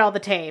 destroyed all the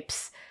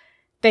tapes,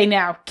 they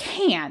now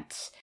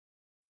can't.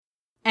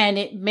 And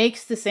it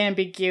makes this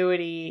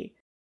ambiguity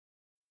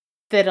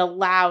that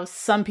allows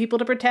some people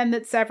to pretend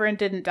that Severin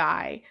didn't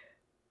die,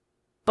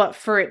 but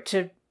for it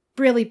to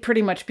really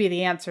pretty much be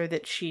the answer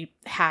that she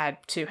had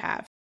to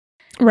have.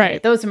 Right. Okay,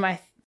 those are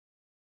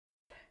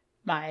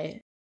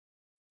my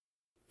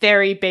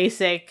very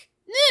basic,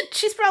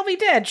 she's probably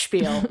dead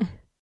spiel.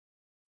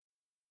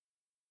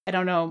 I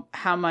don't know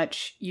how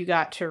much you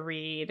got to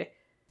read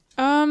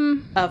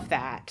of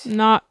that.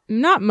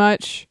 Not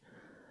much.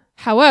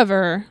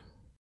 However,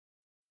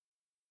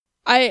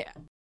 I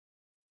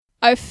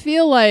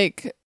feel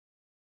like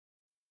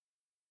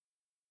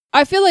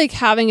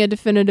having a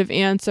definitive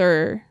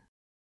answer,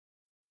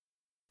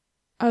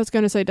 I was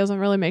going to say, doesn't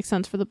really make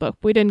sense for the book.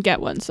 We didn't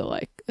get one, so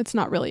like it's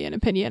not really an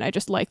opinion. I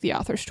just like the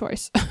author's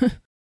choice.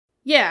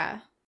 Yeah.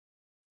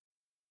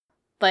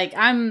 Like,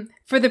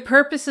 for the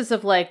purposes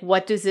of like,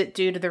 what does it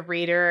do to the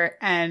reader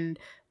and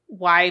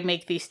why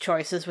make these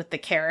choices with the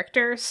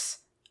characters?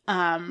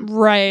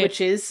 Right.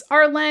 Which is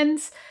our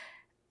lens.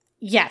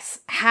 Yes,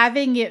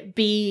 having it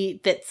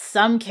be that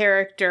some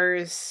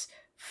characters,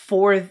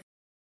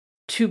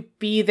 to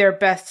be their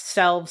best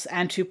selves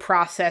and to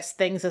process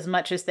things as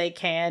much as they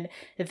can,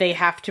 they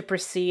have to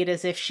proceed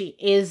as if she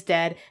is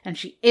dead and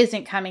she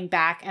isn't coming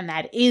back, and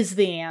that is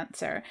the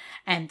answer.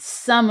 And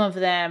some of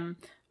them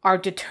are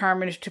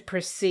determined to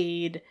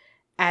proceed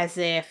as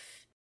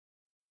if,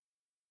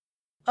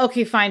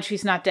 okay, fine,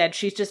 she's not dead.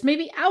 She's just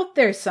maybe out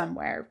there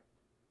somewhere.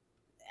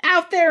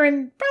 Out there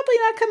and probably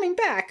not coming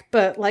back,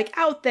 but like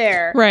out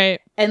there. Right.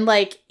 And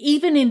like,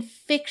 even in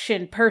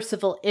fiction,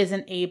 Percival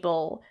isn't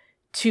able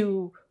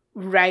to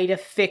write a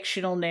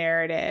fictional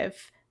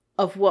narrative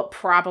of what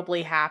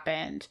probably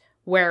happened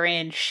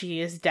wherein she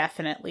is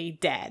definitely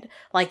dead.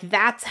 Like,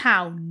 that's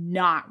how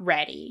not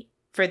ready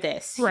for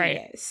this he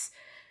is.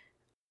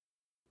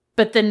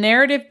 But the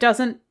narrative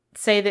doesn't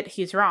say that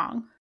he's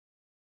wrong.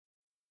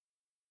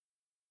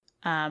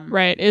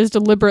 Right, it is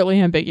deliberately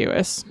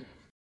ambiguous.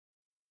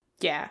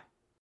 Yeah.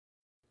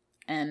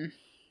 And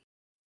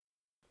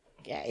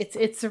yeah,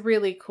 it's a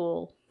really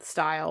cool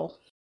style.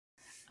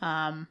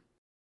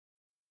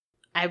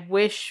 I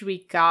wish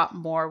we got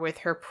more with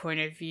her point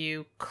of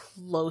view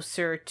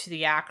closer to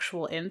the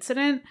actual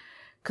incident,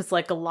 because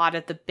like a lot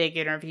of the big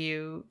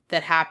interview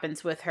that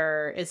happens with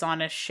her is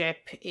on a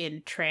ship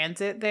in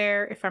transit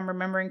there, if I'm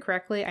remembering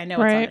correctly. I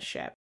know it's on a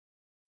ship.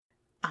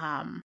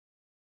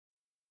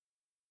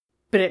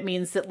 But it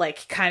means that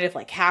like kind of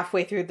like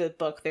halfway through the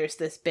book, there's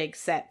this big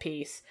set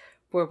piece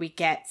where we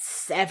get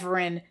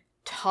Severin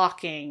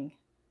talking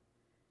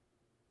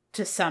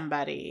to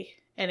somebody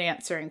and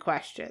answering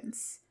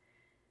questions.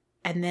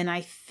 And then I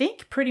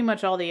think pretty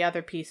much all the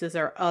other pieces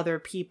are other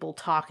people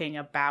talking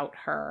about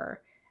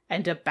her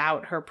and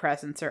about her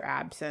presence or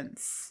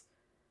absence.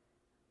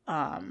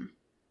 But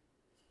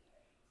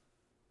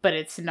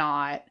it's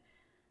not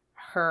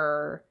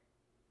her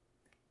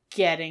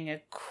getting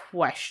a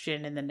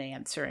question and then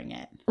answering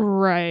it.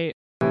 Right.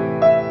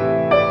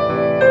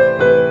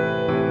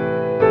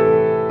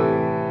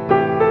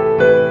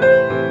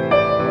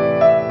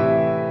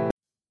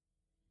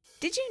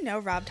 Did you you know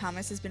Rob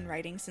Thomas has been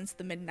writing since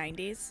the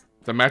mid-90s?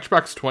 The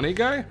Matchbox 20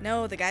 guy?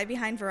 No, the guy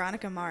behind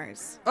Veronica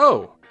Mars.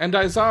 Oh, and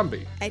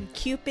iZombie. And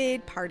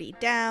Cupid, Party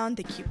Down,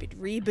 the Cupid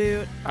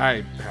reboot.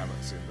 I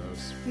haven't seen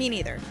those. Me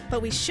neither,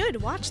 but we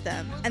should watch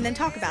them and then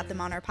talk about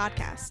them on our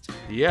podcast.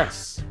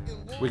 Yes.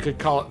 We could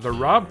call it the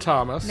Rob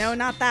Thomas. No,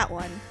 not that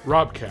one.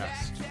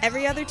 Robcast.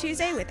 Every other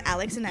Tuesday with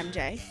Alex and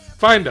MJ.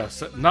 Find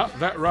us at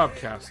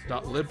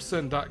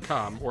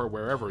notthatrobcast.libsyn.com or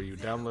wherever you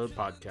download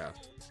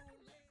podcasts.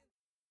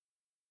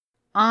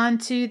 On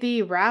to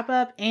the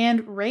wrap-up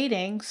and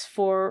ratings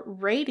for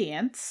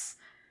Radiance.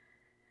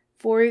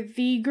 For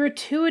the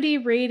gratuity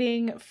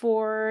rating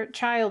for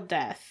child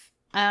death.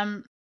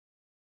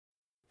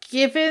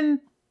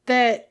 Given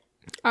that,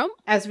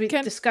 as we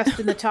discussed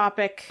in the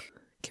topic...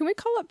 Can we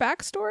call it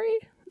backstory?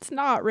 It's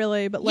not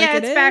really, but yeah,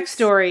 it's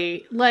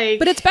backstory.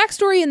 But it's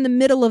backstory in the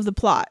middle of the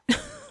plot.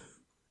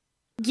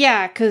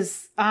 Yeah,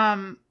 because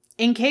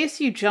in case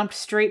you jumped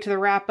straight to the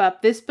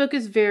wrap-up, this book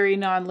is very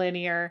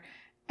non-linear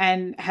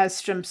and has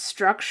some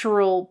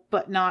structural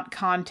but not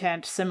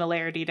content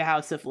similarity to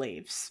House of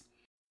Leaves.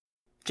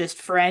 Just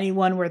for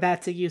anyone where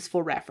that's a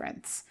useful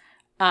reference.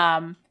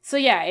 So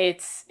yeah,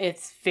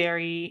 it's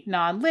very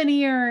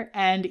non-linear,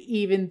 and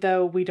even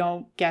though we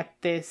don't get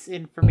this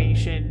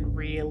information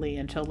really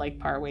until like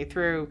partway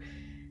through,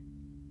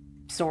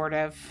 sort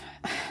of.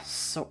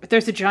 So,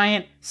 there's a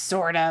giant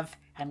sort of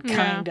and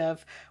kind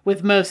of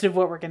with most of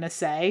what we're going to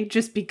say,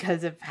 just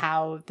because of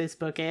how this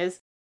book is.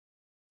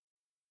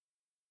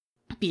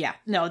 But yeah,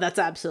 no, that's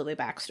absolutely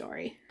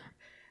backstory.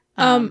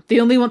 The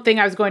only one thing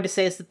I was going to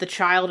say is that the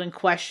child in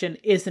question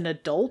is an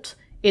adult.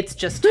 It's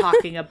just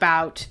talking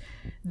about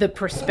the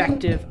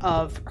perspective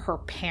of her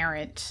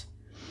parent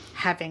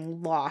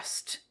having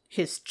lost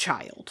his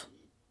child.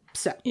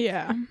 So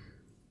yeah.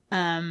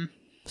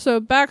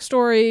 So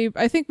backstory,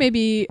 I think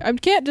maybe I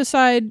can't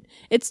decide.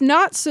 It's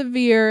not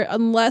severe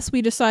unless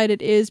we decide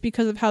it is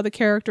because of how the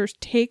characters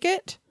take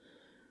it.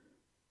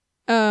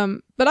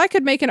 But I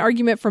could make an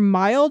argument for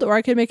mild, or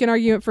I could make an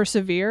argument for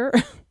severe,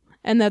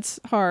 and that's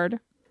hard.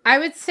 I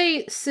would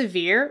say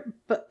severe,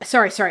 but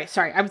sorry.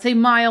 I would say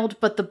mild,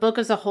 but the book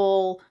as a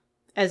whole,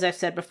 as I've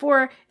said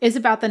before, is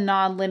about the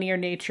non-linear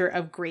nature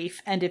of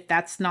grief. And if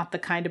that's not the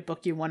kind of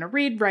book you want to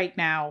read right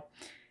now,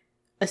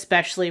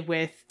 especially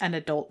with an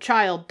adult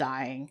child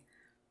dying,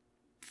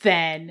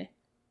 then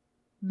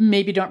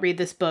maybe don't read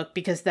this book,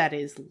 because that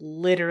is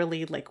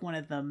literally like one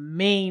of the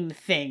main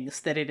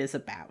things that it is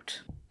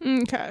about.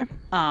 Okay.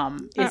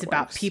 It's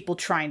about people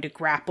trying to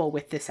grapple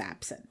with this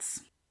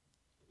absence.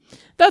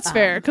 That's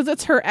fair, because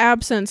it's her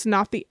absence,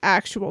 not the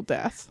actual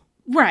death.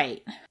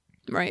 Right.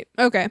 Right.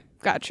 Okay.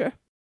 Gotcha.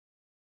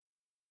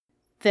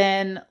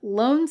 Then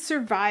Lone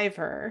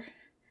Survivor.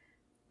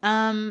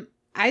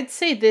 I'd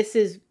say this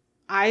is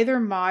either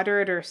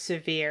moderate or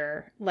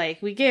severe.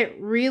 Like, we get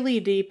really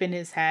deep in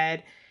his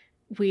head.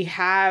 We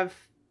have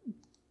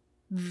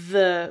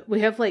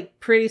like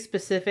pretty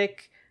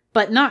specific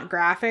but not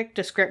graphic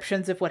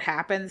descriptions of what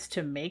happens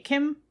to make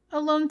him a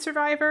lone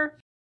survivor.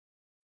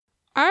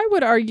 I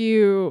would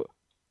argue,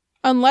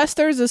 unless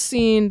there's a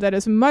scene that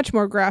is much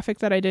more graphic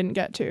that I didn't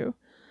get to,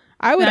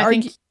 I would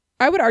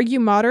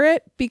argue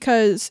moderate,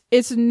 because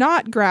it's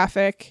not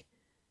graphic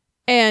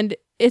and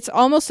it's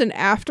almost an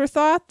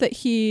afterthought that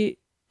he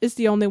is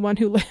the only one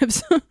who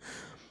lives.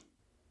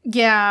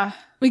 Yeah.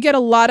 We get a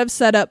lot of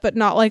setup, but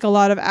not like a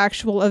lot of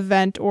actual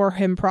event or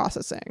him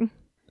processing.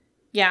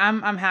 Yeah,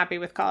 I'm happy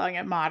with calling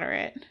it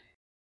moderate.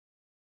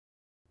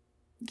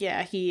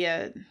 Yeah, he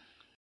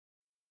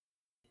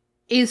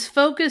is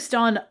focused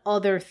on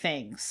other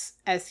things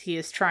as he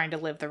is trying to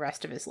live the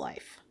rest of his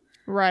life.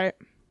 Right.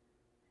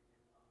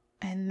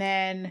 And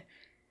then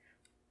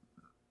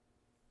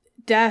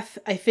Death,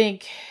 I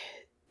think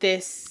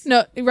this...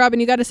 No,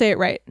 Robin, you got to say it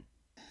right.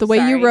 The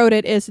way you wrote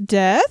it is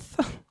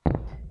death?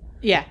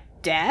 Yeah,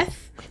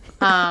 Death.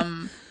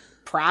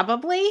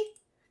 Probably.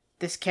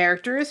 This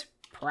character is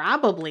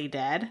probably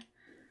dead.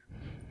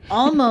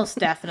 Almost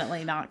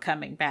definitely not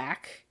coming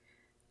back.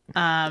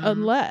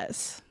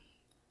 Unless.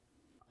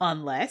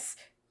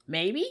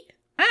 Maybe?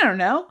 I don't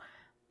know.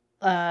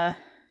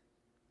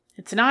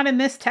 It's not in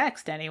this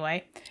text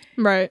anyway.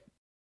 Right.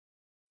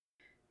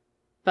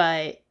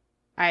 But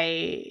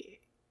it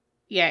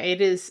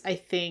is, I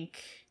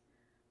think,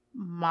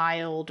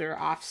 mild or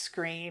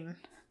off-screen.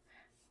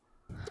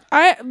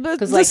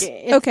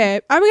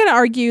 Okay, I'm going to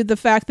argue the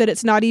fact that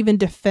it's not even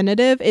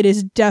definitive. It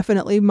is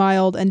definitely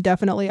mild and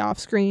definitely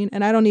off-screen,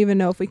 and I don't even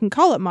know if we can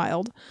call it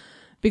mild,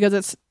 because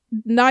it's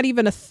not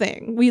even a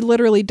thing. We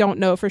literally don't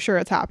know for sure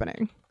it's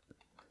happening.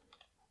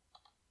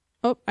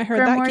 Oh, I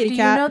heard Grimoire, that kitty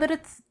cat.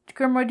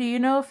 Grimoire, do you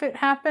know if it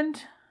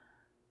happened?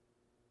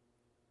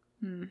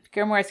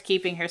 Grimoire's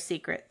keeping her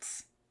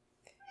secrets.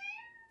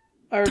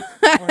 Or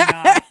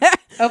not.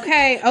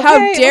 Okay.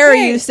 How dare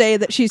you say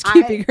that she's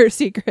keeping her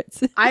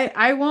secrets?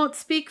 I won't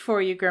speak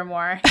for you,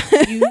 Grimoire.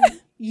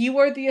 You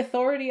are the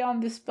authority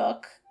on this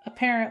book,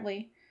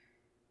 apparently.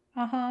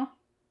 Uh-huh.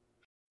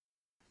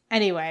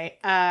 Anyway,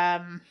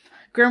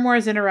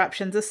 Grimoire's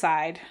interruptions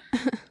aside,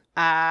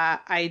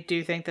 I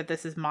do think that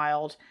this is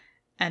mild.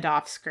 and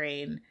off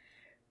screen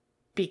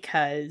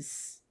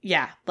because,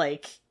 yeah,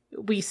 like,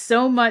 we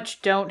so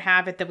much don't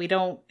have it that we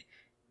don't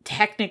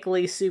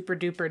technically super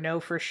duper know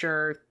for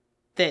sure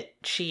that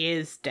she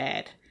is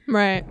dead.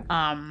 Right.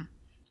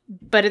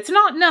 But it's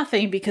not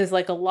nothing because,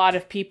 like, a lot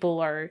of people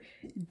are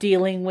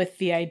dealing with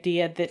the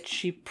idea that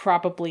she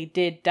probably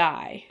did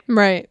die.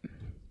 Right.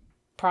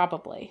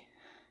 Probably.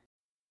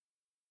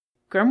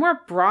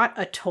 Grimoire brought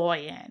a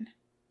toy in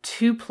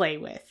to play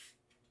with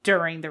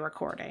during the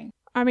recording.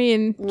 I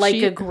mean,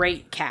 like a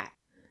great cat.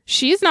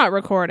 She's not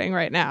recording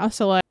right now,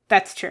 so like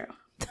that's true.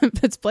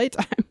 It's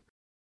playtime.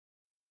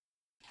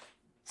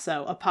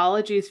 So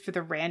apologies for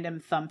the random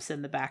thumps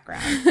in the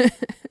background.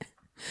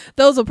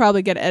 Those will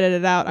probably get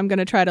edited out. I'm going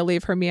to try to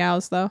leave her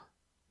meows, though.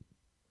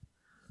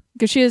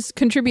 Because she is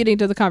contributing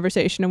to the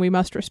conversation, and we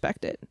must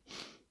respect it.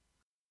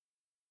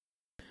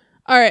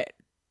 All right.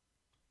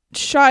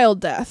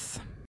 Child death.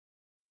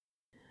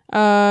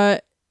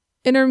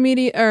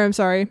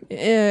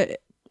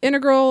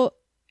 Integral,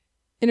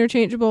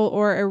 interchangeable,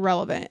 or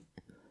irrelevant.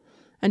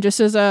 And just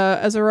as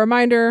a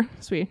reminder,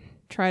 as we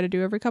try to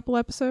do every couple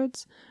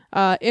episodes,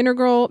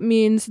 integral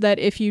means that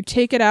if you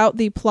take it out,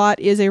 the plot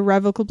is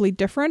irrevocably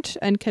different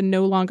and can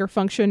no longer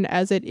function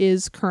as it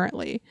is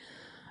currently.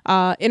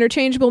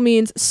 Interchangeable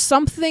means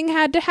something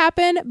had to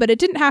happen, but it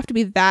didn't have to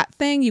be that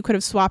thing. You could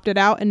have swapped it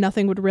out and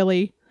nothing would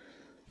really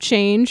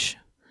change.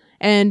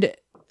 And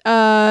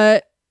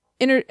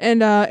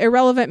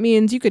irrelevant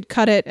means you could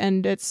cut it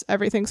and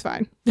everything's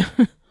fine.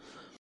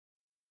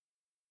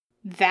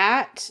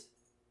 That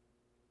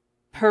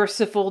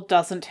Percival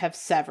doesn't have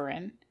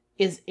Severin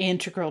is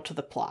integral to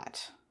the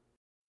plot.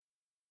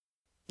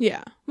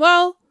 Yeah.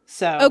 Well,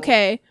 so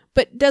okay,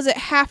 but does it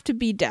have to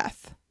be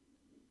death?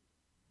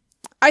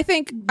 I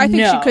think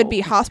she could be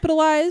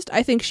hospitalized.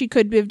 I think she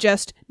could have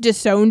just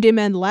disowned him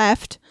and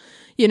left.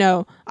 You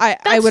know,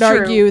 I would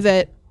argue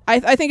that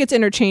I think it's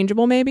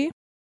interchangeable maybe.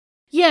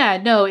 Yeah,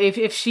 no,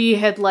 if she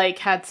had like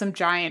had some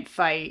giant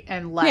fight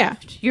and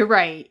left, You're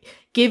right.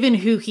 Given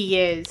who he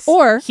is,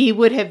 or he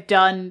would have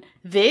done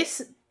this,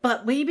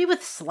 but maybe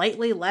with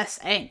slightly less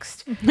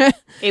angst.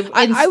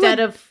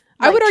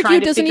 I would argue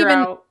it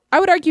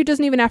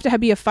doesn't even have to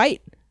be a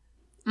fight.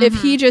 Mm-hmm.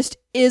 If he just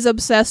is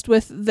obsessed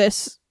with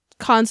this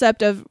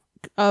concept of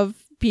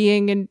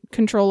being in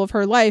control of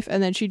her life,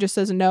 and then she just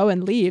says no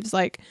and leaves,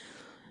 like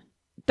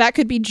that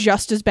could be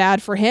just as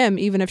bad for him,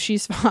 even if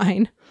she's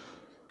fine.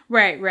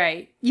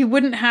 Right. You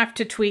wouldn't have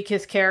to tweak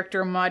his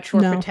character much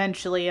or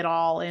potentially at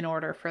all in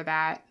order for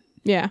that.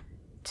 Yeah.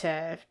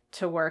 To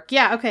work.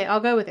 Yeah, okay, I'll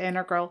go with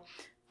integral.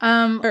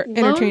 Or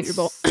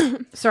interchangeable.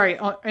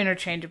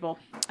 Interchangeable.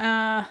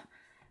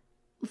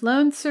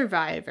 Lone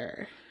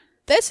survivor.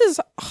 This is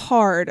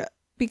hard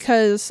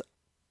because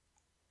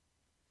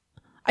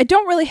I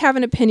don't really have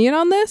an opinion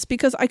on this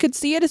because I could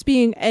see it as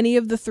being any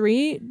of the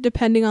three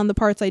depending on the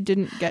parts I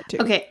didn't get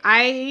to. Okay,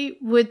 I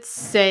would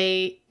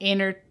say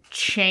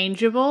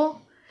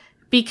interchangeable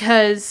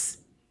because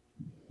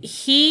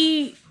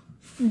he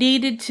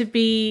needed to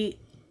be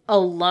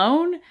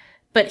alone,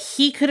 but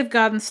he could have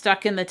gotten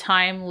stuck in the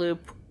time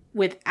loop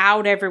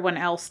without everyone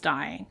else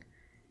dying.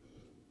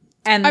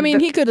 And I mean,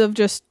 he could have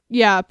just,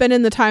 been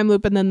in the time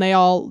loop and then they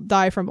all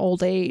die from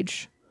old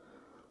age.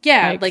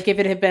 Yeah, like if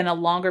it had been a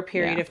longer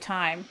period of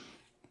time.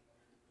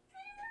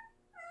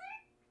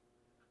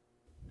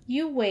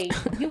 You wait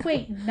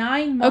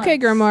 9 months. Okay,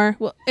 Grimoire.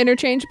 Well,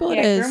 interchangeable it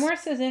is. Grimoire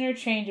says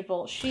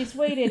interchangeable. She's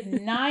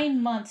waited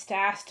 9 months to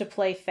ask to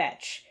play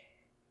fetch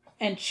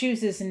and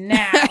chooses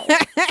now.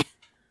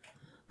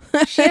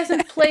 She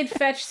hasn't played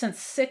fetch since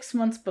 6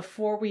 months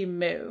before we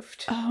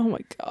moved. Oh my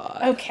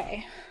god.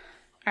 Okay.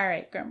 All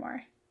right,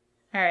 Grimoire.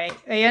 All right.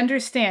 I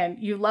understand.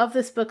 You love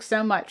this book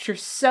so much. You're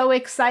so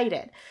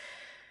excited.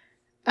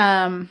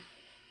 That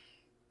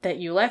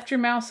you left your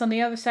mouse on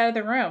the other side of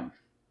the room.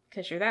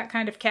 Because you're that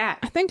kind of cat.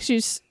 I think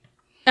it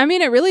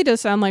really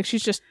does sound like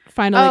she's just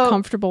finally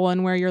comfortable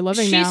in where you're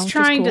living now. She's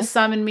trying to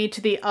summon me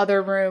to the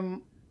other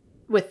room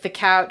with the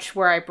couch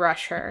where I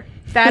brush her.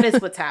 That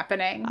is what's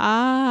happening.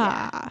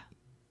 Yeah.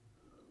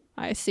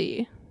 I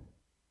see.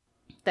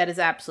 That is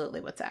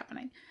absolutely what's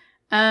happening.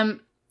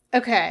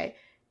 Okay.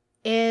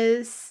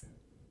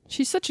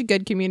 She's such a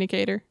good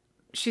communicator.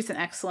 She's an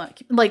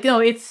excellent...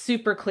 it's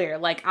super clear.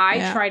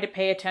 I try to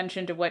pay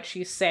attention to what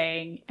she's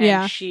saying,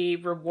 and she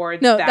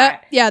rewards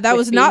that. That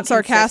was not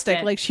sarcastic.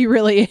 Consistent. She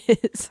really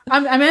is.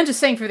 I'm just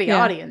saying for the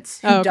audience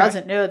who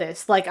doesn't know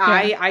this.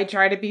 I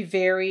try to be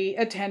very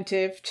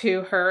attentive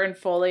to her and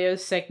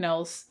Folio's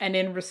signals, and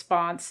in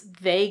response,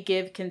 they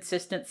give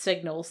consistent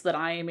signals that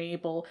I am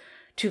able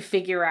to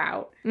figure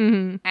out.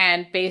 Mm-hmm.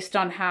 And based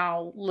on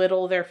how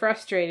little they're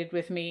frustrated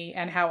with me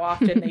and how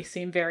often they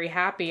seem very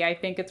happy, I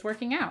think it's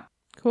working out.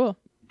 Cool.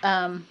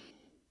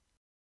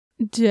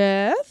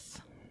 Death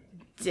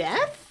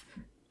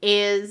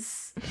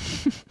is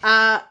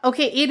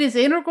okay, it is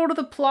integral to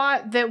the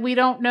plot that we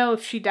don't know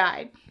if she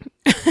died.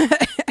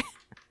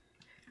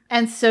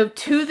 And so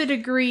to the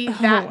degree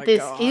that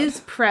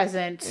is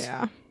present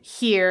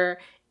here,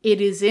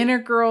 it is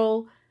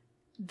integral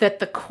that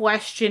the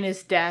question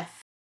is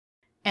death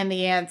And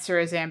the answer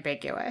is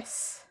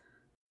ambiguous.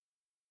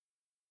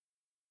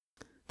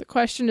 The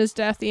question is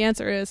death. The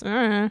answer is,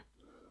 All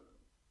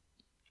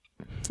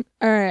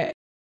right.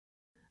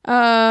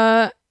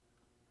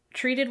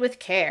 Treated with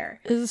care.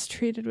 Is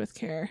treated with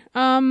care.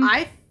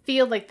 I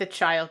feel like the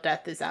child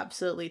death is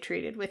absolutely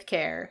treated with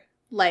care.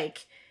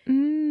 Like,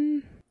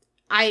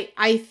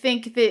 I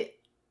think that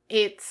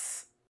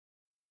it's...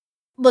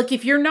 Look,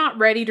 if you're not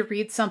ready to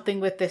read something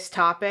with this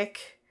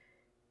topic,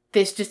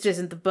 this just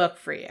isn't the book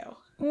for you.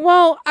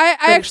 Well, I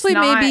actually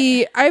not...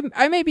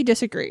 I maybe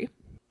disagree.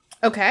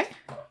 Okay.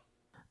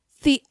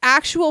 The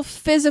actual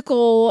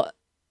physical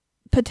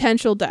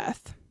potential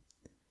death,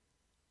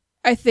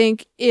 I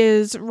think,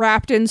 is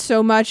wrapped in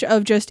so much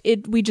of just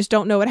it. We just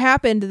don't know what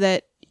happened.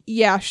 That,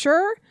 yeah,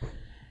 sure.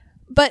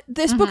 But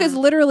this book is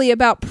literally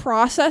about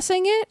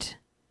processing it.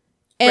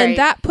 And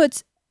that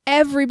puts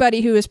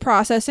everybody who is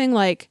processing,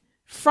 like,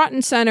 front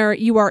and center.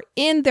 You are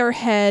in their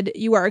head.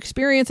 You are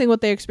experiencing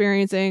what they're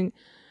experiencing.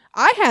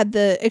 I had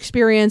the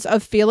experience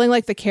of feeling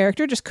like the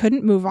character just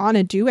couldn't move on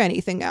and do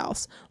anything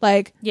else.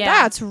 Like,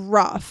 that's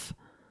rough.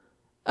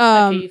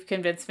 Okay, you've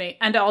convinced me.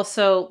 And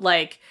also,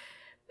 like,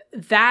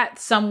 that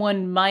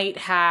someone might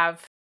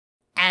have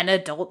an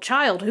adult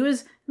child who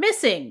is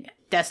missing.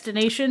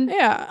 Destination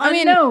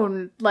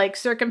unknown. Like,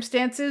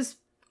 circumstances,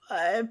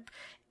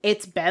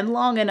 it's been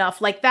long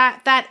enough. Like,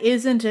 that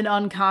isn't an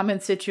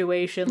uncommon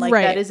situation. Like,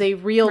 that is a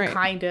real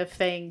kind of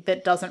thing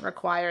that doesn't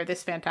require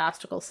this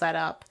fantastical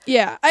setup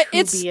to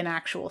be an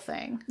actual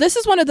thing. This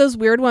is one of those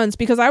weird ones,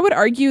 because I would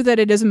argue that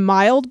it is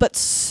mild, but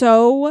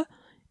so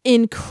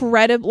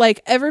incredible. Like,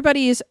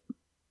 everybody's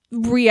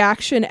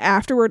reaction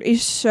afterward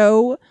is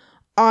so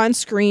on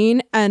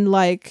screen and,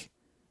 like,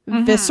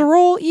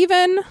 visceral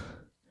even.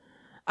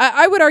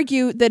 I would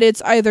argue that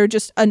it's either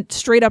just a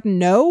straight up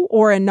no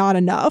or a not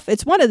enough.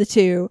 It's one of the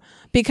two,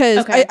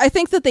 because I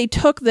think that they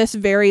took this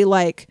very,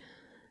 like,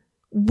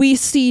 we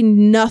see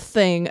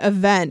nothing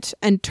event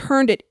and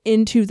turned it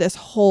into this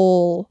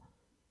whole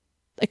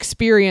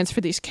experience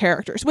for these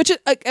characters, which,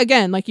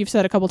 again, like you've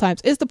said a couple times,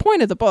 is the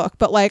point of the book.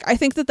 But, like, I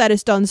think that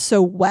is done so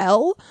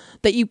well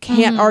that you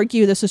can't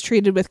argue this was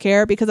treated with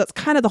care, because that's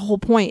kind of the whole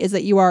point, is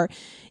that you are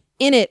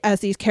in it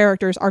as these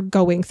characters are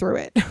going through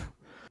it.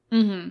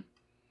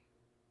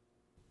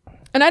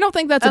 And I don't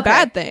think that's a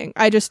bad thing.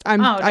 I just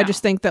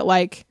think that,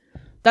 like,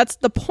 that's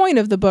the point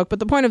of the book. But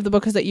the point of the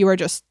book is that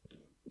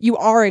you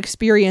are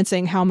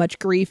experiencing how much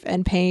grief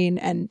and pain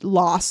and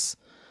loss.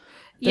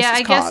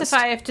 I guess if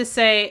I have to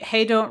say,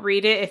 hey, don't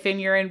read it if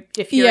you're in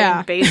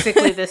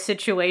basically this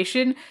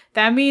situation,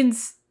 that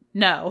means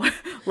no.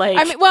 Like,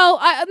 I mean, well,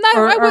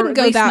 I wouldn't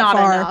go that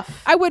far.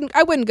 Enough.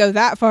 I wouldn't go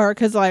that far,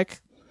 because, like,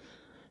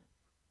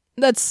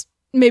 that's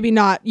maybe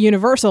not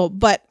universal.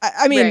 But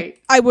I mean,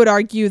 I would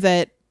argue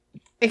that.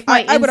 If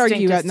I would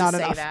argue that not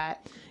enough.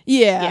 That.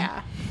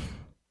 Yeah.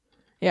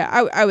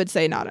 I would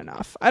say not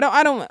enough. I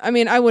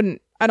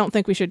don't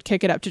think we should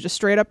kick it up to just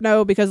straight up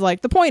no, because,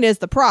 like, the point is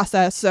the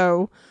process.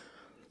 So,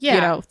 you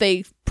know,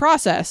 they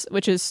process,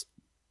 which is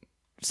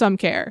some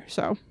care.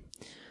 So,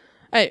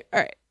 all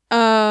right.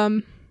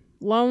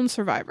 Lone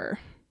survivor.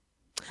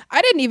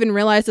 I didn't even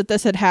realize that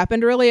this had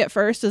happened really at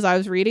first as I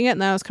was reading it,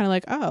 and then I was kind of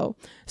like, oh.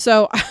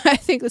 So I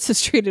think this is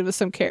treated with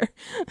some care.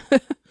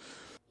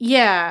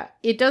 Yeah,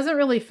 it doesn't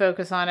really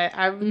focus on it.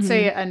 I would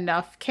say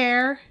enough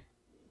care.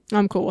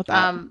 I'm cool with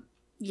that.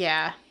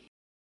 Yeah.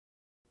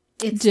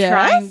 It's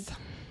death?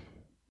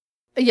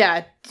 Trying...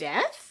 Yeah,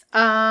 death?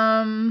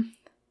 I'm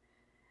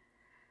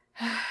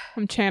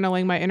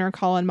channeling my inner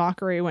Colin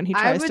Mockery when he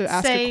tries to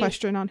ask a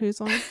question on Whose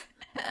Line.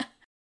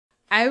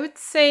 I would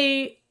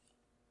say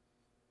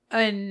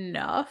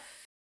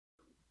enough,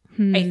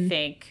 I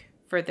think,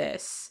 for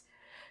this.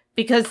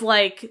 Because,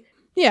 like...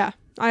 Yeah,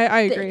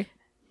 I agree.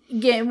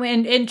 Yeah,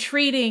 when in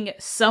treating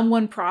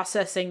someone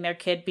processing their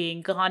kid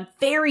being gone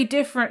very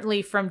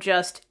differently from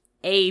just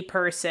a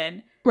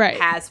person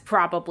has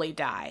probably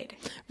died.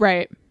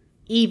 Right.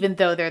 Even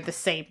though they're the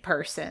same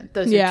person.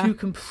 Those are two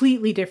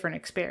completely different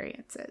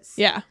experiences.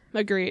 Yeah,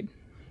 agreed.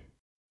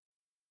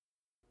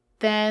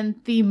 Then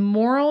the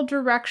moral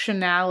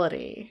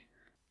directionality.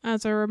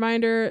 As a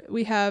reminder,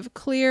 we have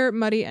clear,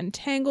 muddy, and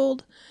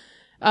tangled.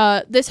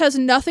 This has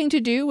nothing to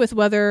do with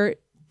whether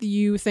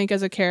you think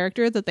as a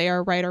character that they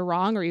are right or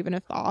wrong, or even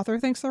if the author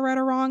thinks they're right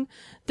or wrong.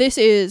 This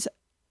is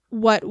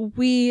what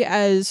we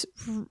as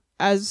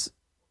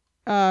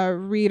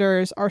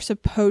readers are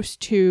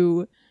supposed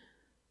to,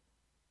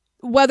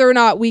 whether or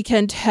not we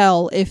can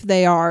tell if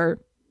they are,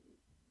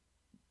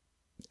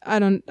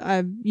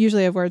 I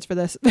usually have words for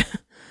this,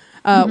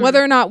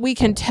 whether or not we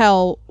can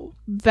tell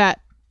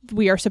that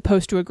we are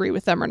supposed to agree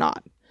with them or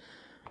not.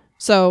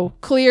 So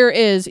clear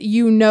is,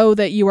 you know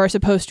that you are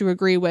supposed to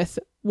agree with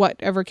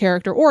whatever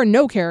character, or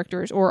no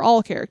characters, or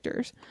all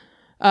characters.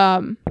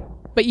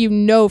 But you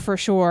know for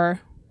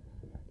sure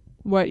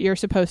what you're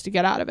supposed to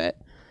get out of it.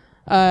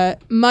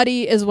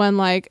 Muddy is when,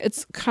 like,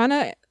 it's kind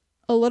of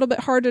a little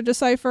bit hard to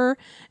decipher.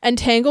 And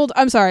tangled,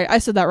 I'm sorry, I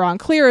said that wrong.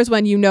 Clear is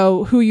when you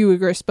know who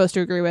you are supposed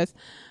to agree with.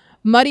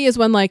 Muddy is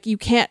when, like, you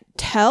can't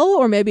tell,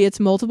 or maybe it's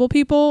multiple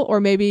people, or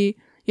maybe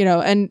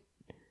and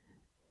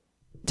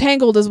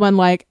Tangled is when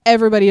like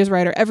everybody is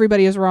right or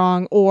everybody is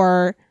wrong,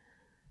 or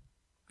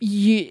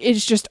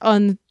it's just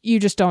you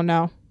just don't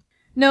know.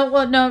 No,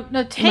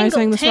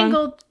 Tangled.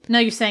 Wrong? No,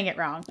 you're saying it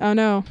wrong. Oh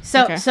no.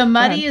 So Okay, so go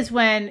Muddy ahead. is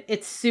when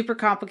it's super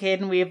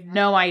complicated and we have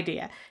no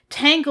idea.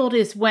 Tangled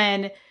is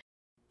when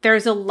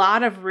there's a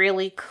lot of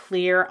really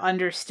clear,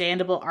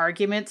 understandable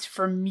arguments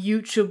for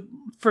mutually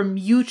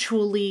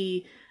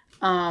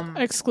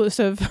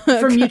Exclusive.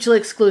 for mutually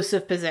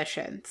exclusive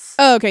positions.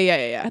 Oh, okay,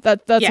 yeah.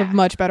 That's Yeah. a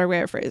much better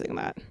way of phrasing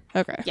that.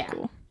 Okay, Yeah.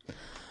 cool.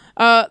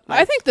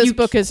 I think this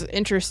book is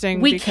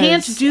interesting. We because,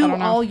 can't I do don't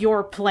know. all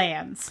your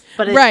plans,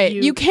 but if right.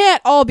 You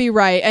can't all be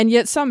right, and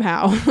yet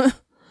somehow.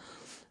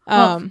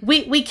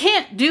 we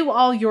can't do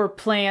all your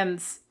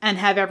plans and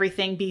have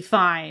everything be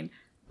fine.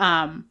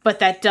 But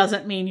that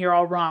doesn't mean you're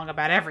all wrong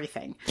about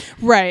everything.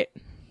 Right.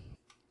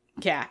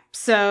 Yeah.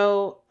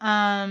 So,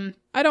 I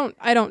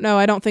don't know.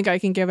 I don't think I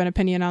can give an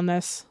opinion on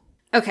this.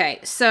 okay.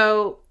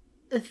 So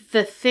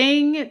the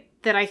thing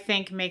that I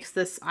think makes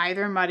this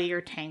either Muddy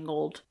or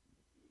Tangled,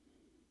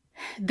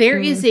 there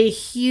is a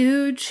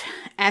huge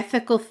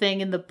ethical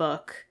thing in the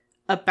book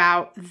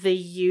about the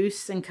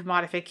use and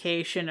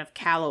commodification of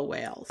calla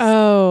whales.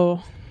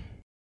 Oh.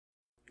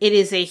 It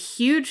is a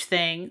huge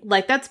thing.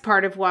 Like, that's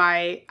part of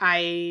why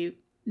I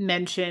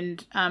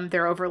mentioned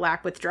their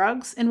overlap with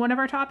drugs in one of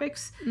our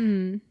topics.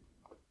 Mm.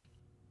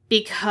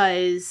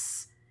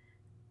 Because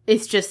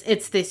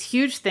it's this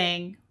huge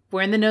thing.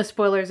 We're in the no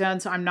spoiler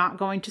zone, so I'm not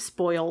going to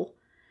spoil.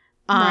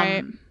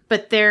 Right.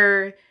 But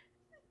there's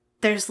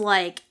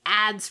like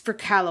ads for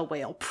calla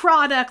whale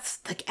products.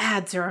 Like,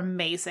 ads are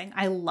amazing.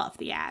 I love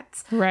the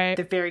ads. Right.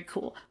 They're very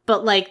cool.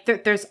 But like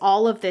there's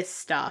all of this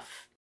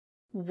stuff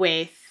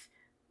with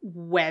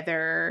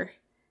whether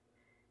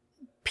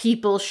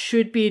people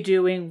should be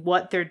doing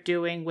what they're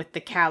doing with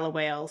the calla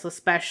whales,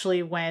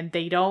 especially when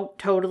they don't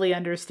totally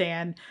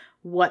understand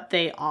what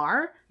they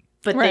are,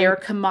 but they are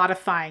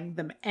commodifying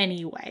them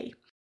anyway.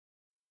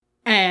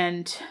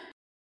 And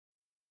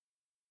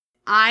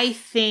I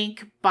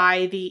think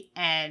by the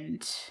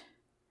end,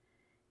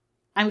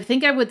 I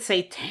think I would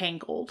say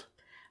Tangled,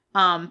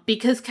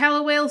 because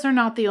calla whales are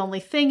not the only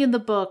thing in the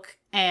book,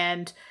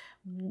 and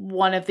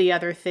one of the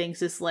other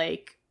things is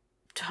like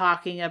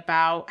talking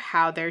about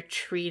how they're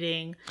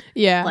treating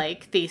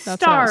like these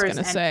stars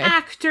and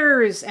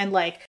actors, and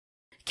like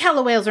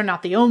calla whales are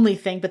not the only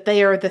thing, but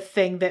they are the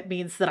thing that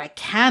means that I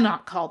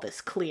cannot call this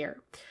clear.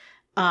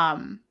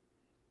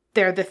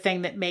 They're the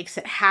thing that makes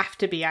it have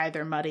to be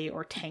either Muddy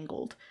or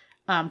Tangled.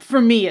 For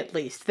me, at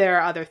least. There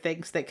are other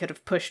things that could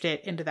have pushed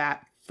it into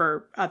that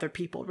for other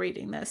people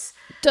reading this.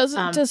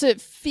 Does it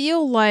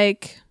feel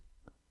like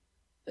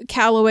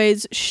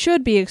callaways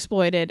should be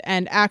exploited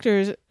and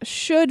actors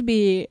should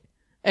be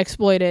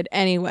exploited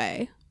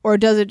anyway? Or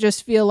does it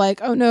just feel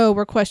like, oh no,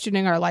 we're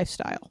questioning our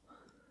lifestyle?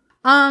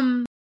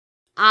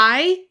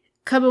 I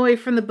come away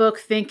from the book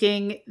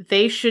thinking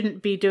they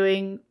shouldn't be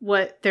doing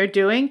what they're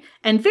doing.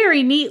 And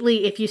very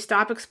neatly, if you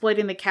stop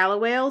exploiting the calla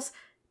whales,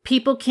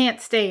 people can't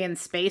stay in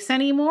space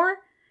anymore.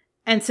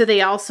 And so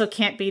they also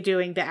can't be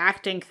doing the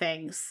acting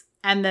things.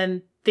 And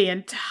then the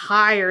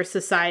entire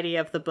society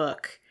of the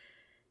book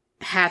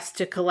has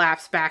to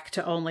collapse back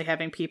to only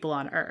having people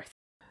on Earth.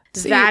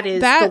 See, that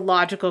is the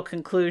logical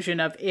conclusion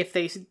of if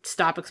they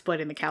stop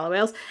exploiting the calla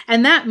whales.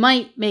 And that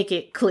might make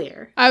it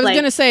clear. I was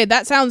going to say,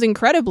 that sounds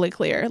incredibly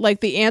clear.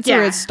 Like, the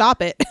answer is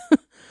stop it.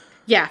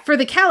 Yeah, for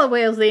the calla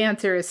whales, the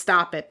answer is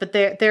stop it. But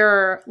there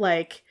are,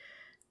 like,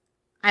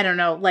 I don't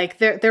know, like,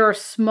 there are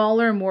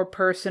smaller, more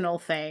personal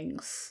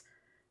things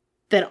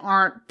that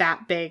aren't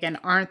that big and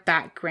aren't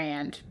that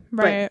grand.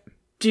 Right. But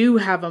do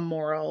have a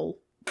moral,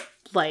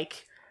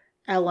 like,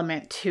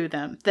 element to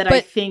them that I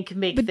think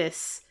make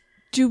this...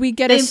 Do we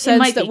get a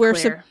sense that we're...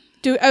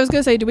 I was going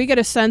to say, do we get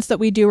a sense that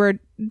we do or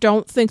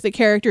don't think the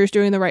character is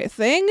doing the right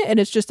thing, and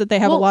it's just that they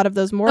have a lot of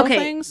those moral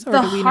things? Or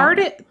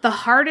the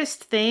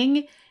hardest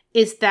thing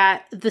is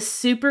that the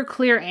super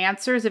clear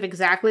answers of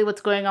exactly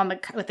what's going on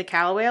with the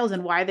calla whales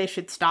and why they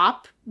should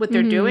stop what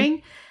they're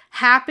doing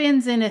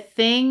happens in a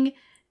thing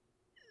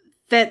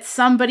that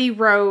somebody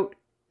wrote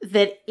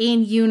that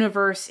in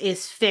universe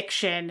is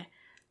fiction,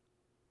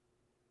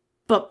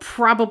 but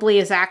probably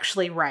is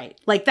actually right.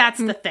 Like, that's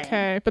the thing.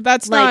 Okay, but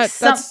that's like,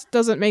 that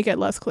doesn't make it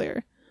less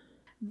clear.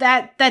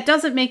 That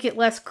doesn't make it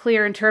less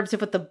clear in terms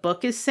of what the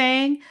book is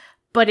saying,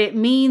 but it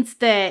means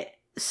that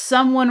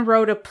someone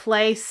wrote a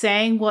play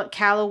saying what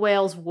calla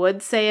whales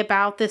would say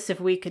about this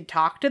if we could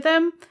talk to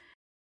them.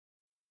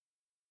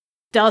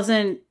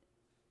 Doesn't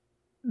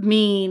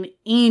mean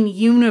in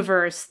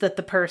universe that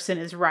the person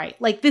is right.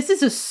 Like, this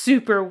is a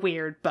super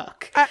weird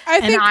book.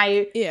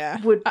 I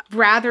would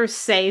rather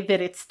say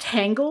that it's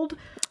Tangled.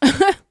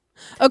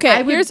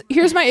 Okay,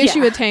 here's my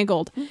issue with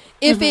Tangled.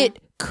 If it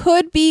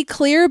could be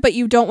clear, but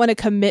you don't want to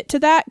commit to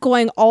that,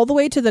 going all the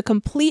way to the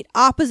complete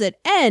opposite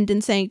end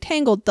and saying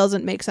Tangled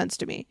doesn't make sense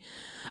to me.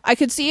 I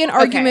could see an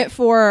argument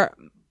for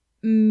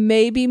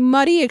maybe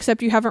Muddy,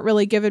 except you haven't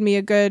really given me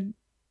a good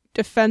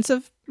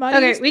defensive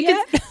Okay, we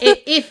yet? could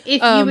if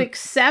you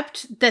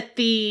accept that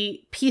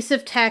the piece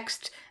of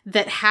text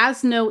that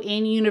has no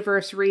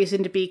in-universe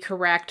reason to be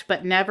correct,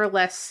 but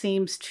nevertheless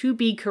seems to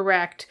be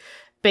correct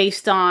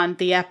based on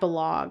the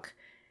epilogue,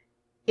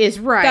 is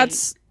right.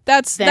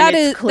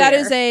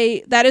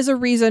 That is a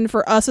reason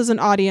for us as an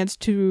audience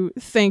to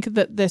think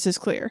that this is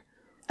clear.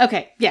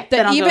 Okay, yeah.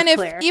 That even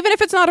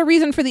if it's not a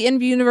reason for the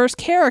in-universe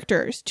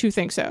characters to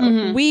think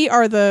so, we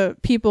are the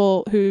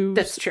people who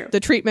the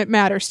treatment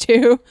matters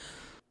to.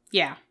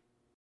 Yeah.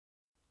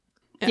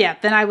 Yeah,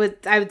 then I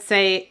would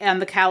say on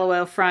the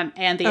Callowell front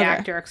and the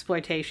actor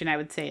exploitation, I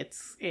would say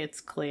it's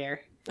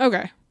clear.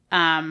 Okay.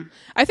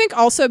 I think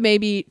also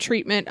maybe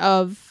treatment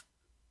of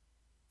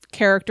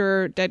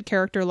dead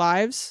character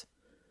lives.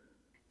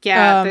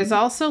 Yeah, there's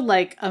also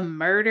like a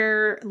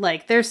murder,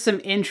 like there's some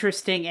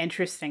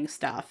interesting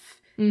stuff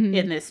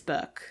in this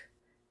book.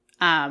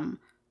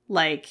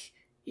 Like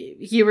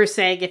you were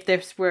saying, if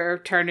this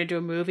were turned into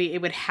a movie,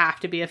 it would have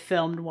to be a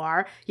film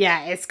noir.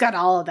 Yeah, it's got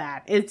all of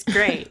that. It's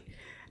great.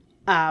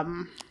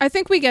 I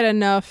think we get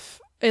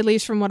enough, at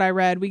least from what I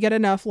read, we get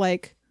enough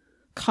like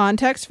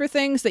context for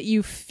things that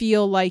you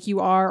feel like you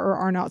are or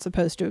are not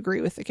supposed to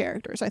agree with the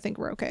characters. I think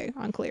we're okay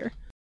on clear.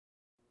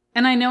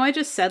 And I know I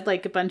just said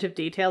like a bunch of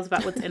details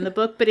about what's in the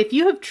book, but if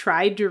you have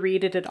tried to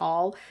read it at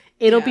all,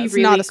 it'll be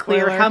really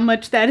clear how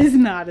much that is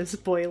not a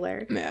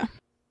spoiler. Yeah.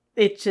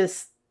 It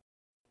just,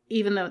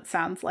 even though it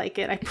sounds like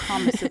it, I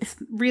promise it's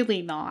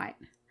really not.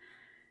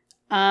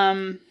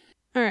 All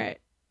right.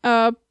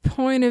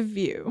 Point of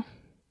view.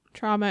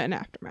 Trauma and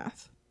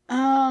aftermath.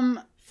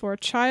 For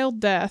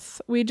child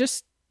death,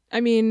 it's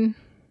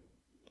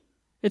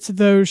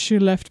those she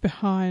left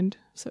behind,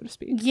 so to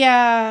speak.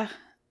 Yeah.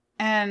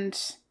 And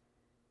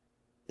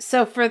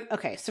so for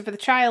the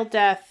child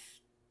death,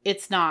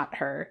 it's not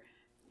her.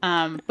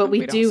 But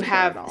we do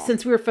have,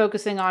 since we were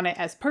focusing on it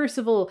as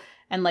Percival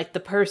and like the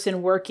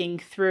person working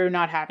through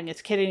not having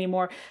his kid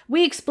anymore,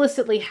 we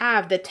explicitly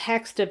have the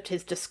text of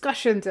his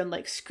discussions and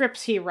like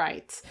scripts he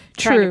writes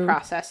trying to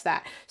process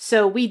that.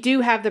 So we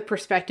do have the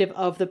perspective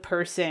of the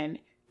person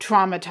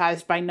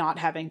traumatized by not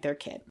having their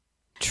kid.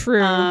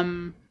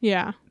 True.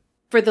 Yeah.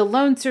 For the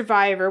lone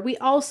survivor, we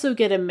also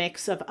get a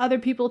mix of other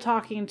people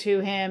talking to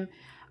him,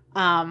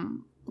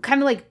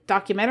 kind of like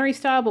documentary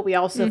style, but we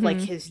also have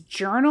like his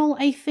journal,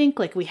 I think.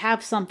 Like we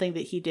have something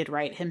that he did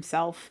write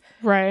himself.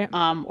 Right.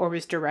 Or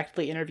was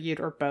directly interviewed,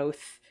 or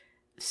both.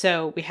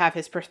 So we have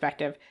his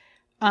perspective.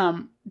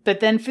 But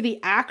then for the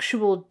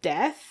actual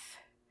death,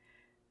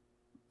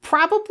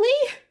 probably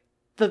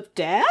the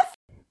death.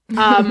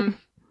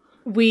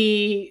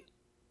 We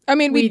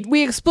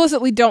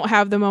explicitly don't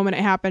have the moment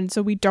it happened,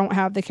 so we don't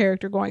have the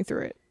character going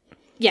through it.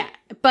 Yeah,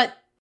 but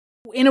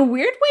in a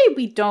weird way,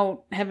 we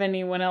don't have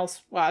anyone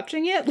else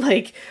watching it,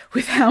 like,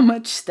 with how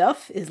much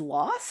stuff is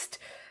lost.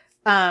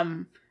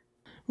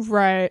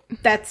 Right.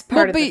 That's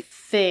part of the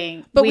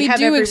thing. But we have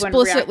do everyone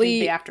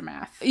explicitly the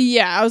aftermath.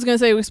 Yeah, I was going to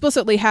say we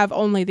explicitly have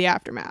only the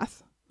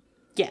aftermath.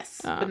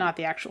 Yes, but not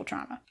the actual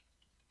trauma.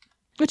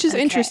 Which is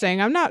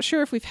interesting. I'm not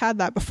sure if we've had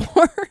that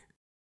before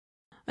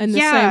in the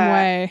same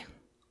way.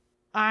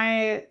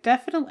 I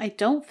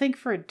don't think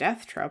for a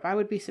death trope. I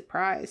would be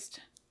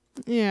surprised.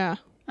 Yeah.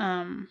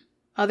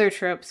 Other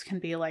tropes can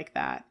be like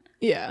that.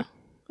 Yeah,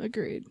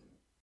 agreed.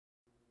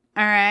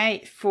 All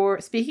right.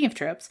 Speaking of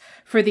tropes,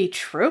 for the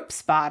trope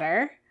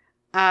spotter,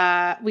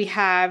 we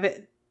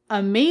have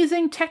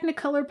amazing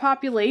Technicolor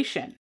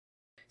population.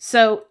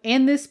 So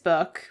in this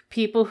book,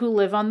 people who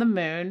live on the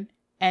moon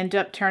end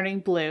up turning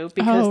blue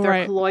because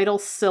they're colloidal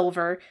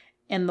silver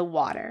in the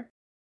water.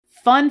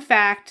 Fun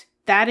fact,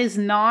 that is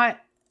not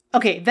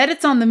that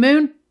it's on the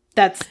moon.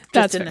 That's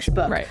in this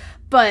book, right?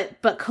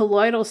 But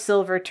colloidal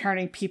silver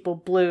turning people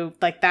blue,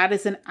 like that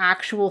is an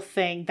actual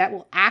thing that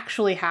will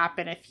actually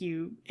happen if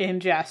you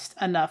ingest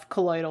enough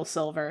colloidal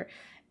silver,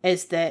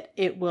 is that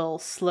it will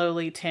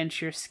slowly tint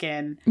your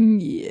skin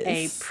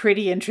a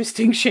pretty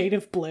interesting shade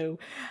of blue.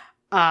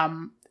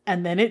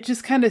 And then it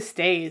just kind of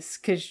stays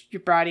because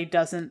your body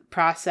doesn't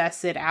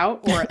process it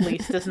out, or at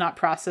least does not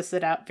process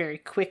it out very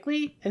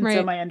quickly. And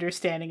so my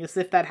understanding is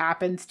if that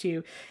happens to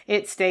you,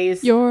 it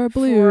stays You're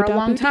blue for a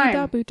long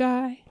time.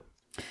 Die.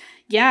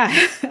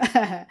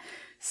 Yeah.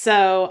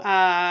 So,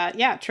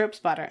 trope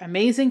spotter.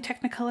 Amazing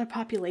Technicolor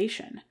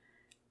population.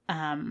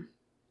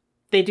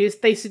 They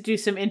do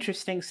some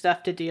interesting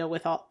stuff to deal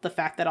with all the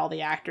fact that all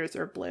the actors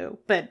are blue.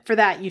 But for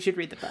that, you should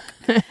read the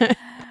book.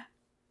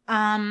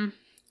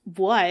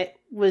 What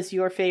was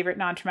your favorite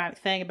non-traumatic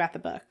thing about the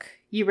book?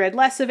 You read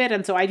less of it,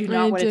 and so I do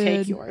not want to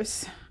take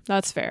yours.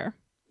 That's fair.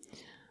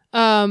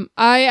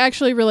 I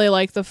actually really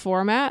like the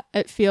format.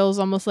 It feels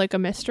almost like a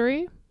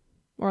mystery,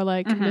 or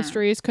like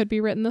mysteries could be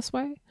written this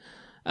way.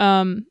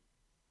 And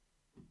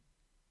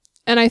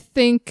I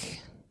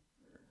think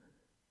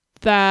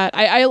that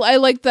I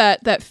like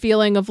that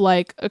feeling of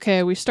like,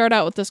 okay, we start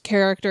out with this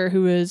character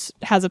who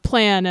has a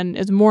plan and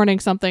is mourning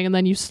something, and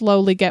then you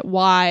slowly get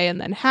why and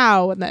then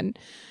how, and then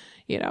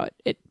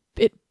it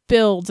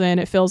builds and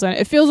it fills in.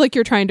 It feels like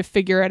you're trying to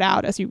figure it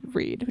out as you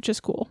read, which is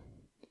cool.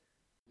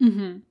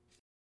 Mm-hmm.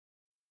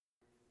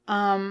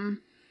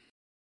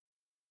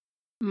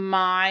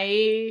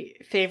 My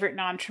favorite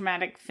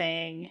non-traumatic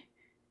thing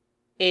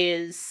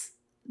is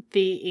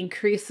the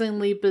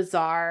increasingly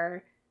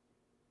bizarre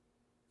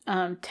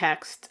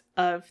text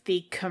of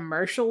the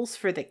commercials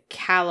for the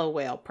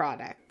Callawhale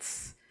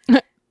products.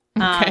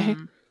 Okay.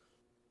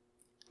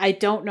 I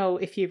don't know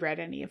if you read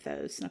any of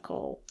those,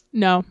 Nicole.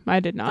 No, I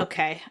did not.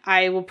 Okay.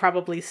 I will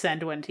probably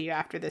send one to you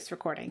after this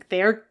recording.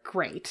 They're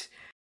great.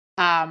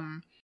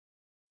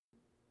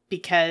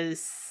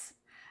 Because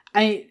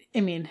I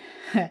mean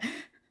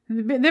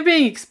they're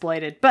being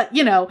exploited, but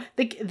you know,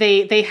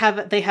 they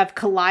have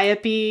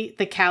Calliope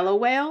the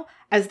Callawhale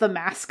as the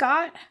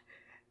mascot.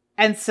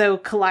 And so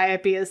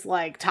Calliope is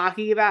like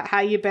talking about how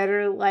you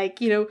better,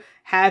 like, you know,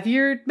 have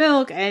your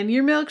milk and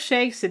your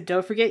milkshakes and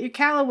don't forget your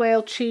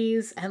Callawhale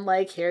cheese. And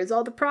like, here's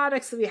all the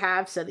products that we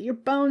have so that your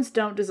bones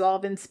don't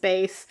dissolve in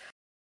space.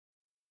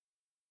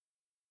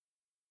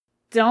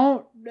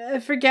 Don't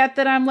forget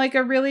that I'm like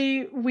a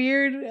really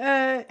weird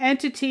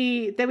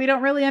entity that we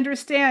don't really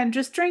understand.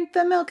 Just drink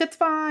the milk, it's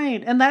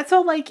fine. And that's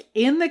all like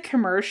in the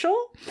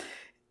commercial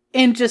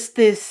in just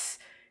this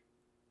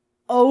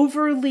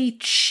overly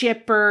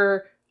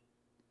chipper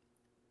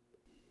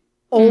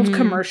old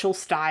commercial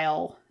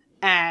style,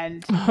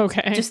 and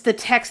just the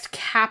text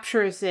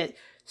captures it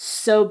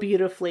so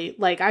beautifully.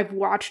 Like, I've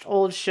watched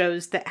old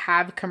shows that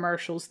have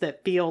commercials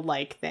that feel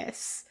like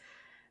this.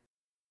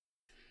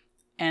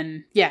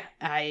 And yeah,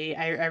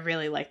 I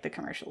really like the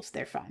commercials.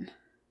 They're fun.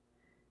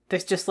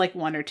 There's just like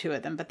one or two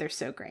of them, but they're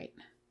so great.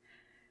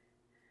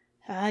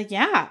 And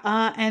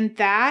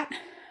that,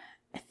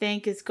 I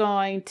think, is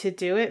going to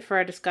do it for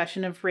our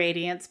discussion of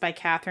Radiance by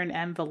Catherynne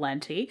M.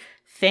 Valenti.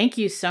 Thank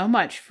you so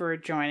much for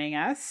joining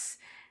us.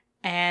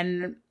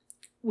 And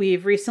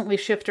we've recently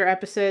shifted our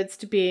episodes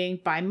to being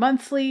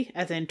bi-monthly,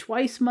 as in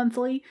twice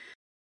monthly.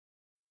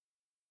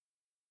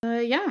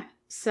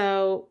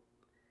 So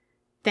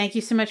thank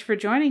you so much for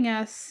joining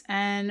us,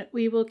 and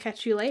we will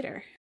catch you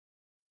later.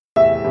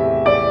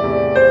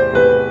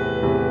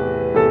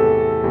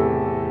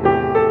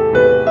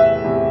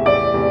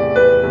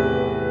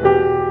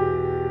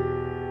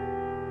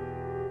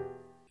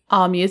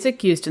 All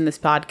music used in this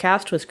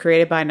podcast was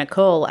created by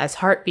Nicole as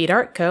Heartbeat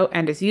Art Co.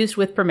 and is used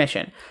with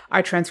permission.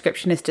 Our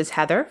transcriptionist is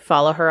Heather.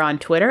 Follow her on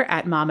Twitter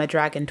at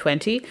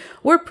MamaDragon20.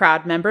 We're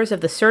proud members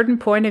of the Certain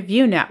Point of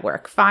View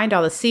Network. Find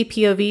all the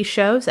CPOV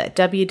shows at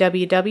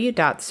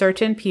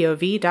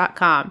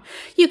www.certainpov.com.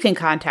 You can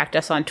contact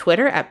us on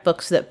Twitter at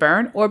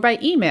BooksThatBurn or by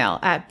email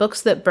at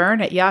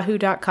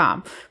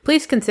booksthatburn@yahoo.com.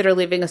 Please consider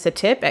leaving us a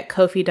tip at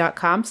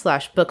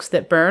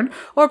ko-fi.com/booksthatburn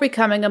or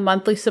becoming a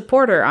monthly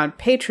supporter on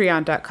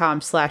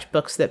patreon.com/booksthatburn.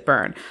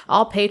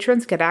 All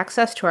patrons get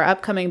access to our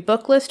upcoming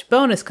book list,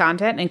 bonus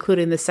content,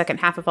 including the second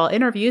half of all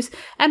interviews,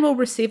 and will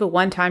receive a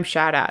one-time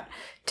shout-out.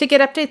 To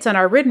get updates on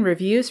our written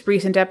reviews,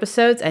 recent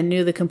episodes, and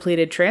newly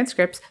completed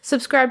transcripts,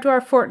 subscribe to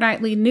our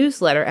fortnightly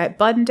newsletter at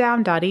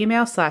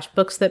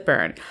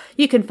buttondown.email/booksthatburn.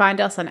 You can find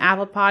us on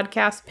Apple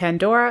Podcasts,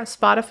 Pandora,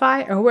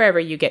 Spotify, or wherever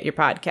you get your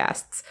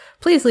podcasts.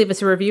 Please leave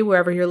us a review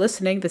wherever you're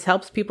listening. This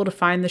helps people to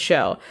find the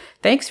show.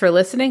 Thanks for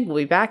listening. We'll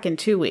be back in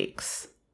 2 weeks.